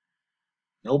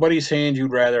 Nobody's hand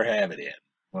you'd rather have it in.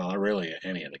 Well, really,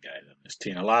 any of the guys on this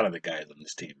team. A lot of the guys on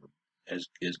this team are as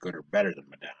good or better than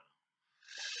Modano.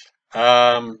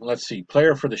 Let's see.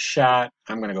 Player for the shot.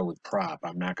 I'm going to go with Prop.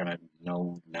 I'm not going to.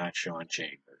 No, not Sean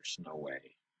Chambers. No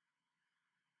way.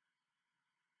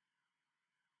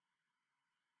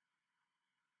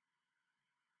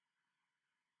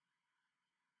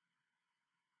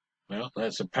 Well,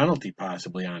 that's a penalty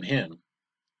possibly on him.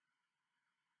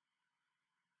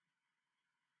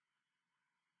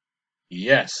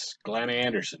 Yes, Glenn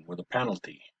Anderson with a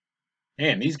penalty.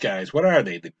 Man, these guys, what are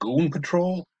they? The Goon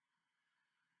Patrol?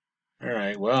 All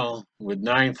right, well, with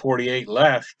 9:48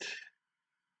 left,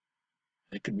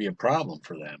 it could be a problem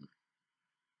for them.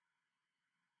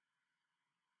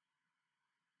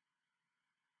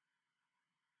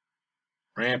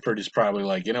 Ranford is probably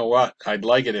like, you know what? I'd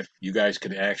like it if you guys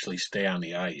could actually stay on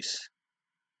the ice.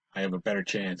 I have a better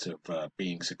chance of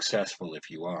being successful if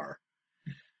you are.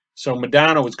 So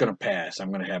Modano is going to pass.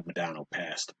 I'm going to have Modano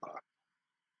pass the puck.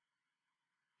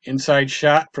 Inside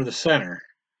shot for the center,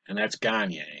 and that's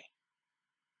Gagne.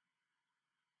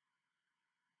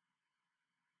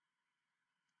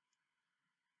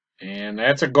 And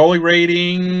that's a goalie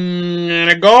rating and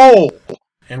a goal.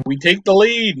 And we take the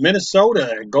lead.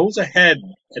 Minnesota goes ahead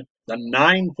at the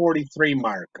 9:43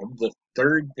 mark of the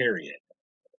third period.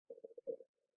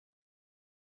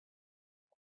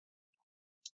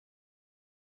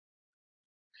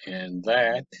 And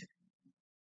that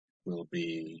will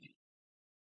be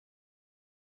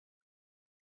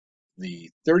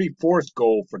the 34th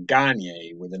goal for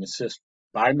Gagne with an assist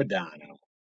by Modano.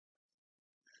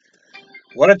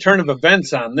 What a turn of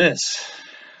events on this.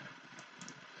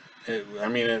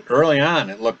 Early on,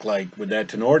 it looked like with that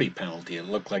Tenorti penalty, it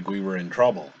looked like we were in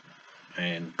trouble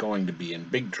and going to be in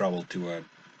big trouble to a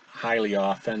highly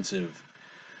offensive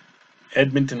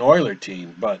Edmonton Oilers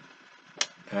team, but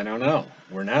I don't know.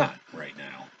 We're not right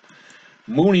now.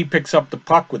 Mooney picks up the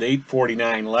puck with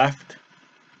 8:49 left.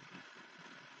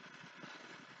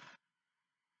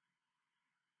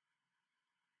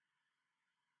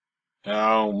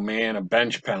 Oh, man, a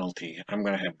bench penalty. I'm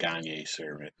going to have Gagne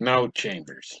serve it. No,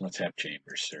 Chambers. Let's have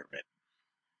Chambers serve it.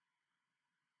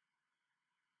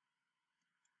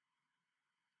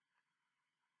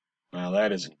 Well,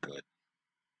 that isn't good.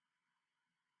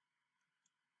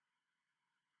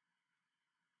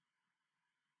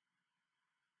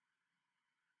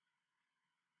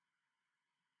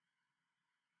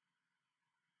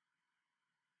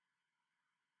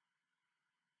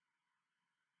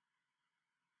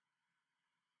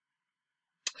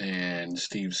 And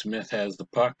Steve Smith has the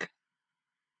puck.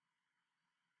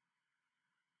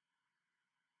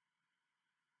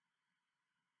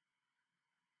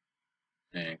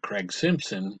 And Craig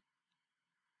Simpson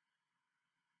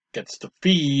gets the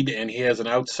feed, and he has an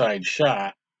outside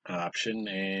shot option,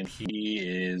 and he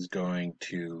is going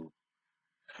to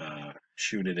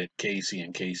shoot it at Casey,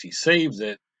 and Casey saves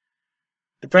it.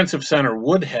 Defensive center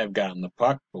would have gotten the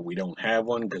puck, but we don't have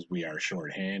one because we are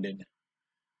shorthanded.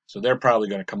 So they're probably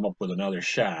going to come up with another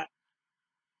shot.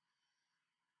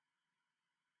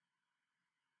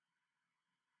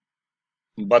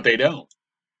 But they don't.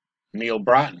 Neil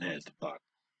Broughton has the puck.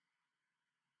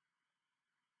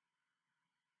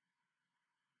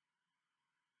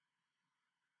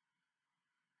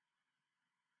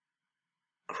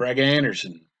 Craig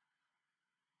Anderson,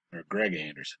 or Greg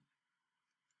Anderson.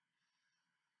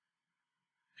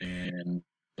 And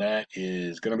that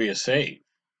is going to be a save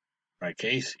by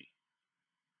Casey.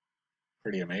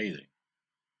 Pretty amazing.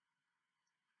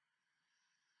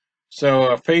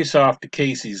 So a face-off to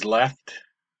Casey's left.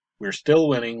 We're still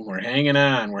winning. We're hanging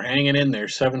on. We're hanging in there.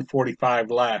 7:45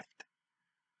 left.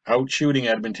 Out shooting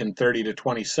Edmonton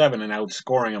 30-27 and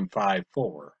outscoring them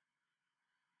 5-4.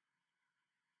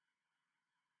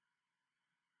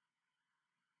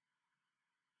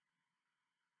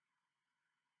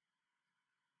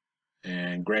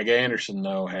 And Greg Anderson,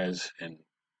 though, has an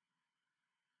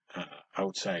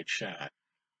outside shot.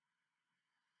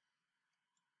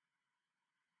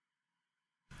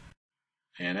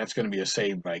 And that's going to be a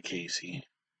save by Casey.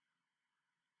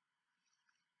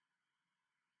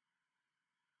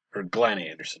 Or Glenn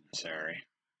Anderson, sorry.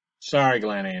 Sorry,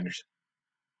 Glenn Anderson.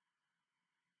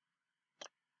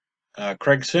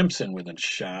 Craig Simpson with a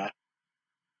shot.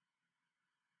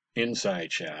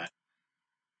 Inside shot.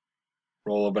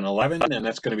 Roll of an 11, and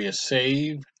that's going to be a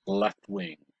save, left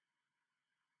wing.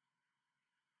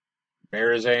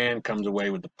 Berezan comes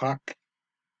away with the puck.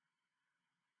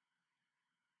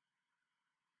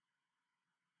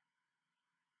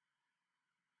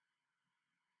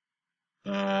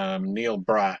 Neil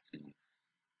Broughton.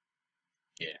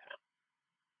 Yeah.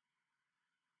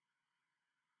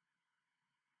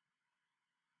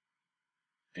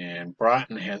 And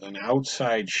Broughton has an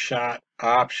outside shot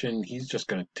option. He's just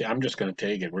going to, I'm just going to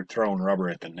take it. We're throwing rubber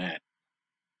at the net.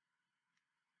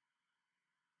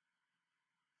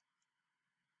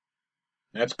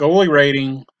 That's goalie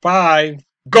rating 5.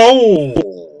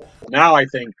 Goal! Now I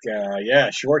think,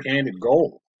 yeah, shorthanded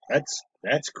goal.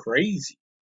 That's crazy.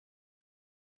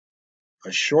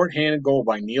 A shorthanded goal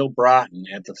by Neil Broughton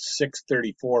at the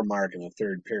 6:34 mark in the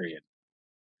third period,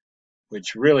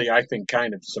 which really I think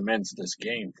kind of cements this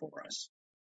game for us.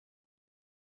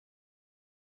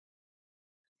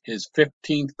 His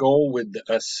 15th goal with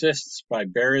assists by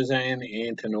Berezan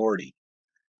and Tenorti.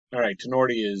 All right,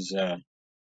 Tenorti is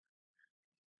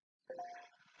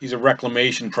he's a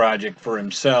reclamation project for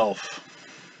himself.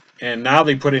 And now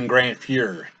they put in Grant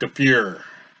DeFure.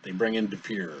 They bring in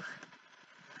DeFure.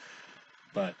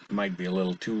 But it might be a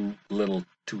little too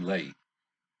late.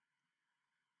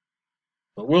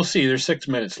 But we'll see. There's 6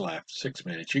 minutes left. 6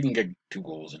 minutes. You can get 2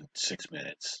 goals in 6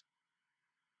 minutes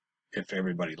if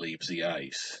everybody leaves the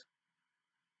ice.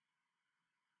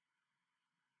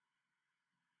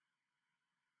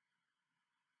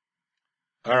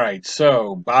 All right,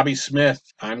 so Bobby Smith,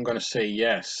 I'm going to say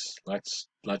yes. Let's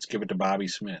give it to Bobby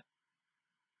Smith.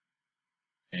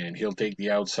 And he'll take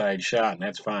the outside shot, and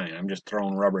that's fine. I'm just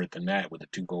throwing rubber at the net with a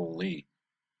 2-goal lead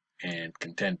and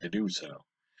content to do so. And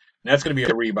that's going to be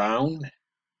a rebound.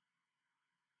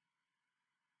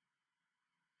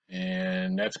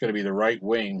 And that's going to be the right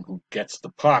wing who gets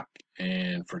the puck,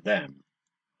 and for them,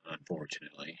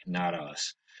 unfortunately, not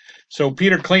us. So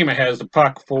Peter Klima has the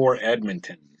puck for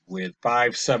Edmonton with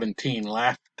 5:17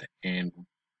 left and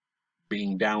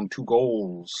being down 2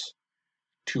 goals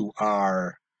to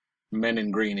our men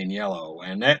in green and yellow.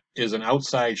 And that is an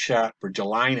outside shot for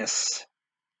Jelinas.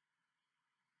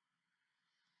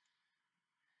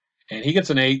 And he gets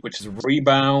an 8, which is a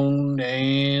rebound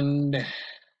and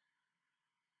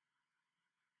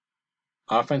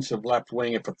offensive left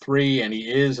wing for 3, and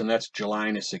he is, and that's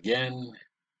Jelinas again.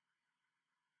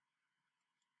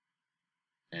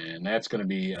 And that's going to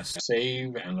be a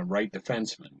save, and the right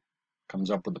defenseman comes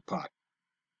up with the puck.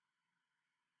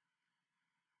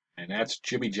 And that's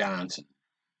Jimmy Johnson.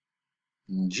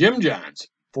 Jim Johnson,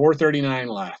 4:39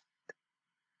 left.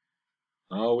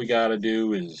 All we got to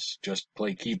do is just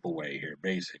play keep away here,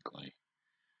 basically.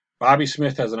 Bobby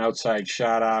Smith has an outside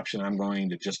shot option. I'm going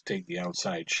to just take the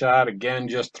outside shot. Again,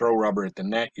 just throw rubber at the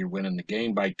net. You're winning the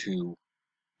game by 2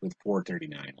 with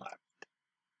 4:39 left.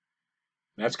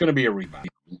 That's going to be a rebound.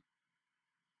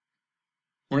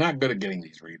 We're not good at getting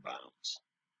these rebounds.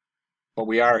 But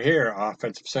we are here,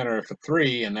 offensive center for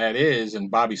 3, and that is, and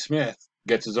Bobby Smith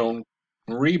gets his own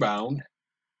rebound,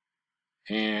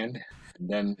 and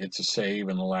then it's a save,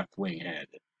 and the left wing had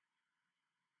it.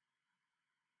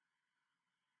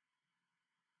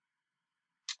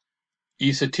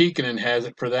 Esa Tikkanen has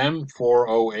it for them,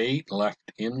 4:08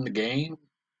 left in the game.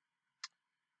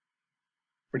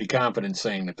 Pretty confident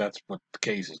saying that that's what the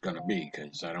case is going to be,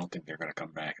 because I don't think they're going to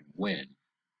come back and win,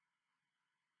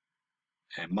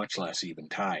 and much less even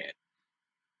tie it.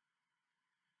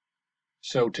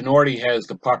 So Tenorti has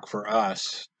the puck for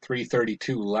us,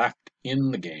 3:32 left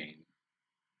in the game.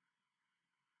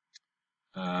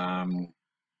 Gaetan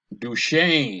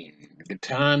Duchesne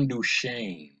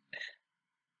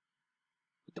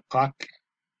with the puck.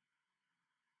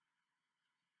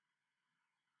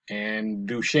 And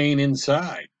Duchesne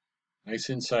inside. Nice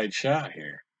inside shot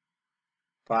here.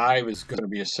 5 is going to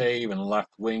be a save, and the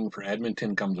left wing for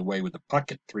Edmonton comes away with the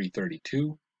puck at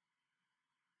 3:32.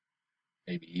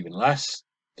 Maybe even less.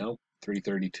 Nope,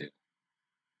 3:32.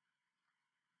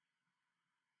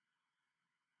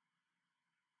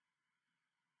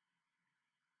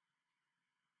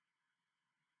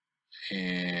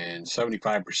 And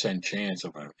 75% chance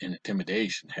of an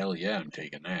intimidation. Hell yeah, I'm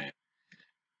taking that.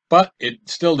 But it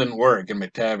still didn't work, and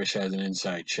McTavish has an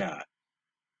inside shot.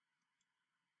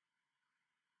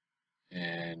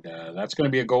 And that's going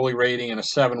to be a goalie rating and a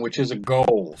 7, which is a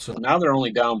goal. So now they're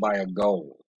only down by a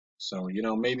goal. So, you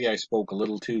know, maybe I spoke a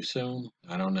little too soon.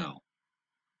 I don't know.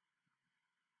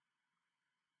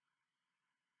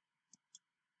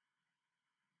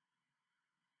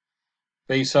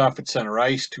 Face off at center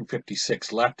ice,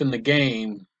 2:56 left in the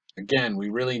game. Again, we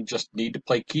really just need to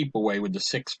play keep away with the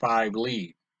 6-5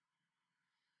 lead.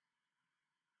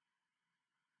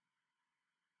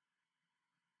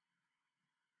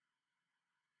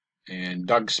 And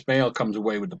Doug Smale comes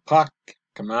away with the puck.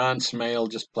 Come on, Smale,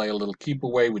 just play a little keep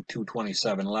away with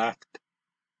 2:27 left.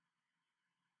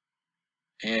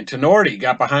 And Tenorti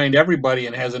got behind everybody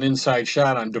and has an inside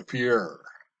shot on Dufour.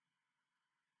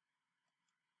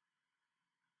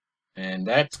 And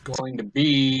that's going to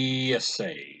be a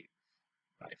save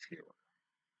by Fuhrer.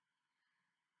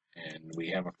 And we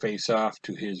have a face-off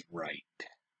to his right.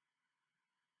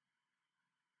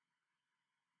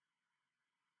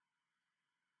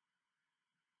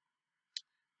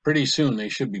 Pretty soon they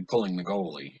should be pulling the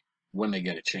goalie when they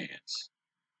get a chance.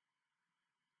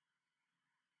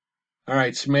 All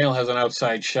right, Smale has an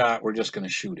outside shot. We're just going to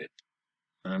shoot it.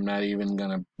 I'm not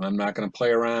going to play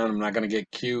around. I'm not going to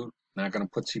get cute. Not going to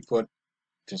pussyfoot.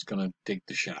 Just going to take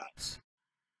the shots.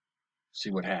 See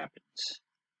what happens.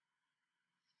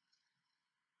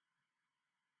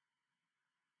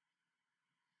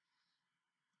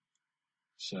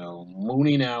 So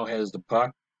Mooney now has the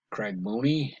puck. Craig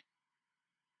Mooney.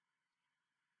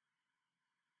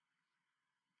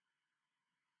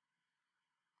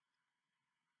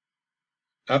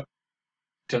 Up.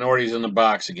 Tenorti's in the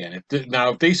box again.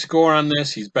 If they score on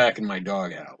this, he's back in my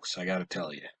doghouse. I got to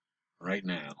tell you, right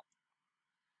now.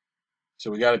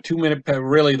 So we got a 2-minute.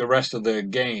 Really, the rest of the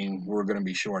game we're going to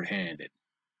be shorthanded,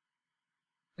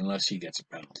 unless he gets a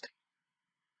penalty.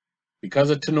 Because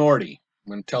of Tenorti,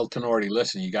 I'm going to tell Tenorti,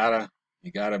 listen, you gotta,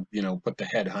 put the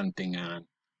head hunting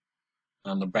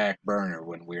on the back burner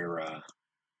when we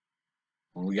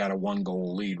got a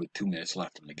 1-goal lead with 2 minutes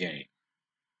left in the game.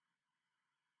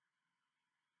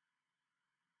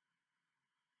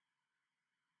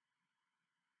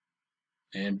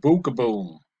 And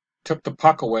Bookaboom took the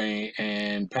puck away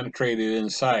and penetrated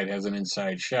inside, has an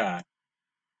inside shot.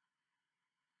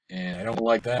 And I don't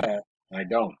like that. I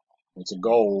don't. It's a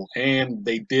goal. And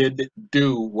they did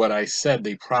do what I said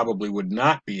they probably would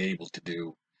not be able to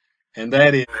do. And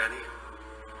that is...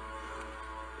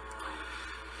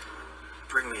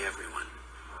 Bring me everyone.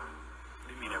 What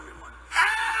do you mean everyone?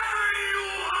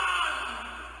 Everyone!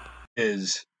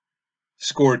 Is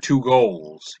score 2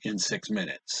 goals in 6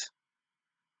 minutes.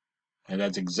 And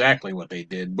that's exactly what they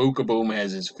did. Bookaboom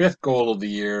has his 5th goal of the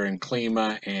year, and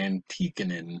Klima and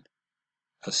Tikkanen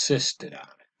assisted on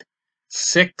it.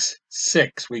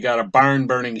 6-6. We got a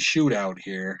barn-burning shootout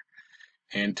here.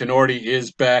 And Tenorti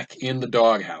is back in the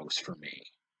doghouse for me.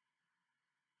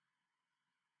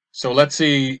 So let's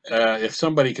see if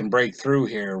somebody can break through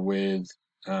here with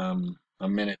a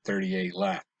minute 38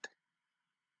 left.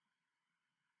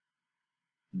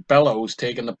 Bellows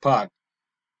taking the puck.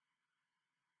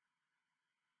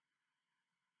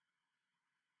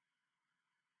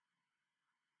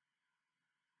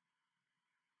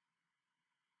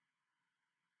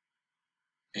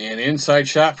 And inside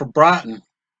shot for Broughton.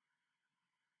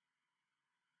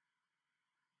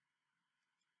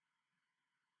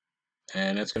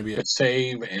 And that's going to be a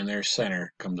save, and their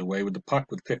center comes away with the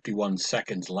puck with 51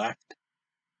 seconds left.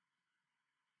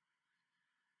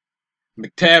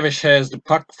 McTavish has the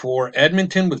puck for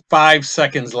Edmonton with 5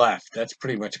 seconds left. That's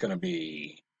pretty much going to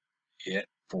be it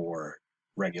for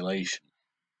regulation.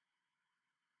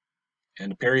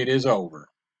 And the period is over.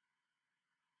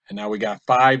 And now we got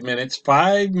 5 minutes.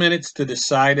 5 minutes to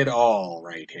decide it all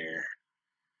right here.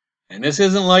 And this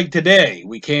isn't like today.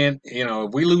 We can't,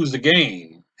 if we lose the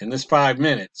game in this 5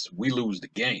 minutes, we lose the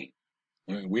game.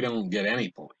 We don't get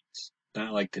any points.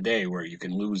 Not like today where you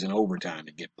can lose in overtime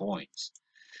and get points.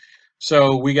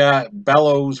 So we got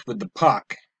Bellows with the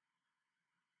puck.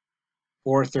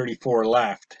 4:34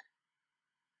 left.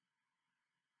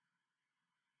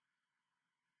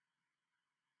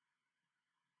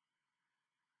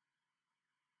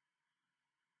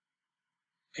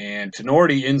 And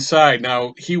Tenorti inside.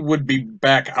 Now, he would be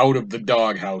back out of the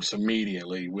doghouse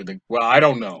immediately with well, I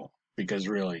don't know, because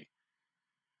really,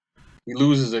 he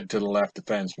loses it to the left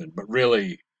defenseman, but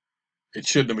really, it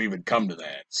shouldn't have even come to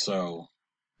that. So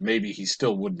maybe he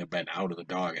still wouldn't have been out of the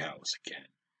doghouse again.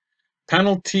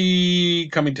 Penalty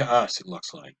coming to us, it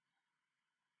looks like.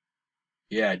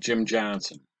 Yeah, Jim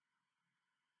Johnson.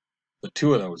 The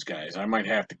two of those guys. I might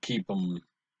have to keep them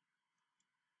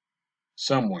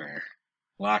somewhere.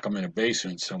 Lock them in a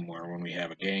basement somewhere when we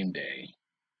have a game day.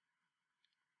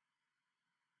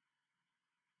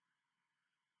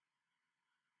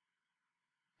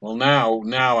 Well,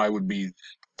 now I would be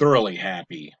thoroughly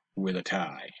happy with a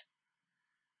tie.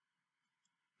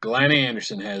 Glenn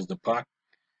Anderson has the puck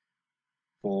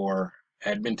for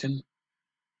Edmonton.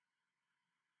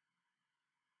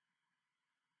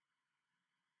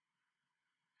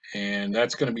 And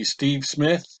that's going to be Steve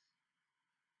Smith.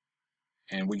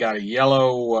 And we got a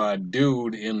yellow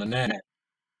dude in the net,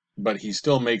 but he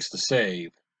still makes the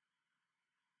save.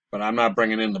 But I'm not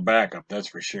bringing in the backup, that's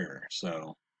for sure.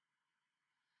 So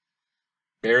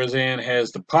Berezan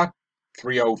has the puck.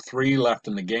 3:03 left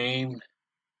in the game.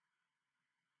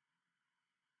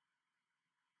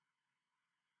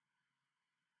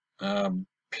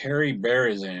 Perry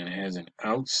Berezan has an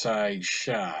outside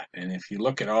shot. And if you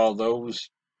look at all those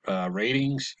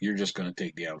ratings, you're just going to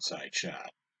take the outside shot.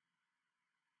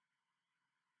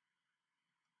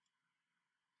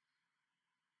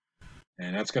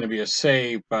 And that's going to be a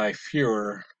save by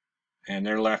Fuhrer. And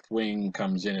their left wing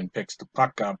comes in and picks the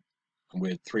puck up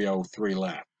with 3:03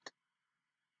 left.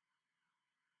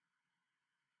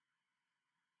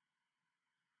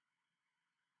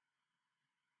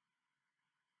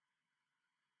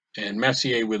 And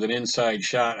Messier with an inside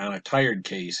shot on a tired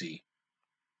Casey.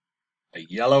 A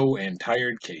yellow and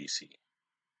tired Casey.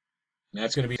 And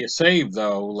that's going to be a save,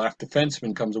 though. Left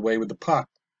defenseman comes away with the puck.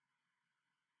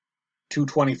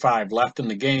 2:25 left in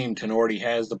the game. Tenorti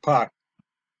has the puck.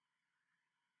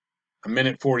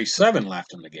 1:47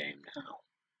 left in the game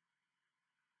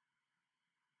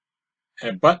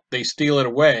now. But they steal it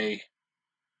away,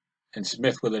 and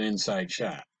Smith with an inside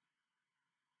shot.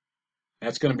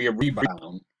 That's going to be a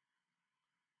rebound.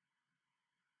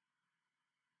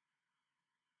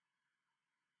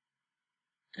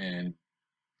 And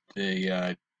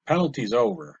the penalty's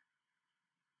over.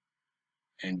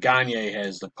 And Gagne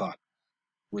has the puck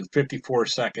with 54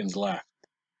 seconds left.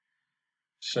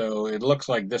 So it looks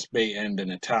like this may end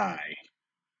in a tie.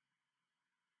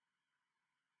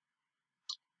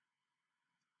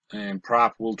 And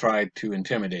Prop will try to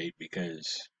intimidate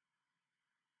because,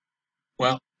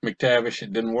 well, McTavish,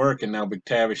 it didn't work, and now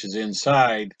McTavish is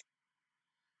inside.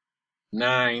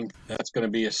 9, that's going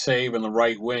to be a save in the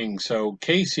right wing. So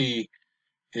Casey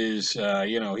is,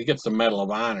 he gets the Medal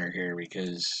of Honor here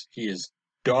because he is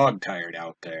dog-tired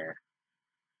out there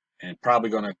and probably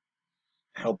going to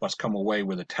help us come away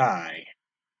with a tie.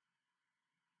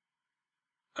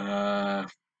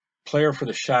 Player for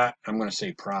the shot, I'm going to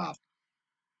say Prop.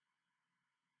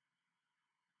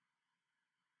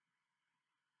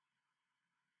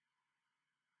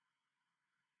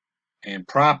 And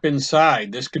Prop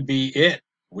inside. This could be it.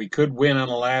 We could win on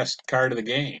the last card of the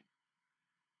game.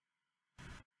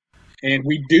 And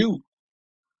we do.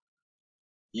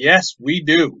 Yes, we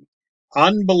do.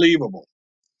 Unbelievable.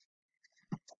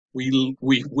 We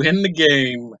win the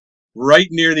game right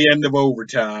near the end of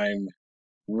overtime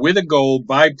with a goal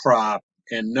by Prop.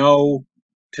 And no,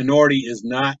 Tenorti is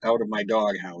not out of my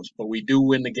doghouse, but we do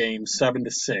win the game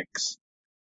 7-6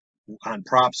 on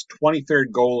Prop's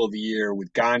 23rd goal of the year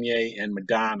with Gagne and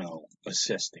Madano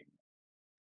assisting.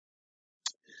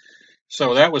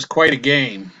 So that was quite a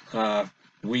game.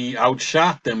 We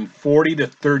outshot them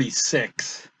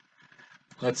 40-36.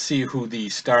 Let's see who the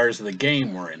stars of the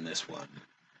game were in this one.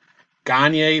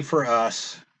 Gagne for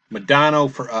us Modano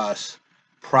for us.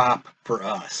 Prop for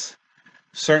us.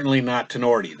 Certainly not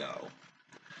Tenorti, though.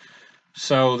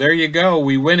 So there you go.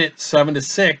 We win it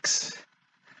 7-6.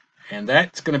 And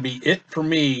that's going to be it for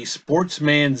me,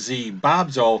 Sportsman Z, Bob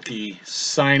Zuhlke,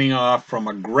 signing off from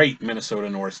a great Minnesota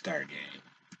North Star game.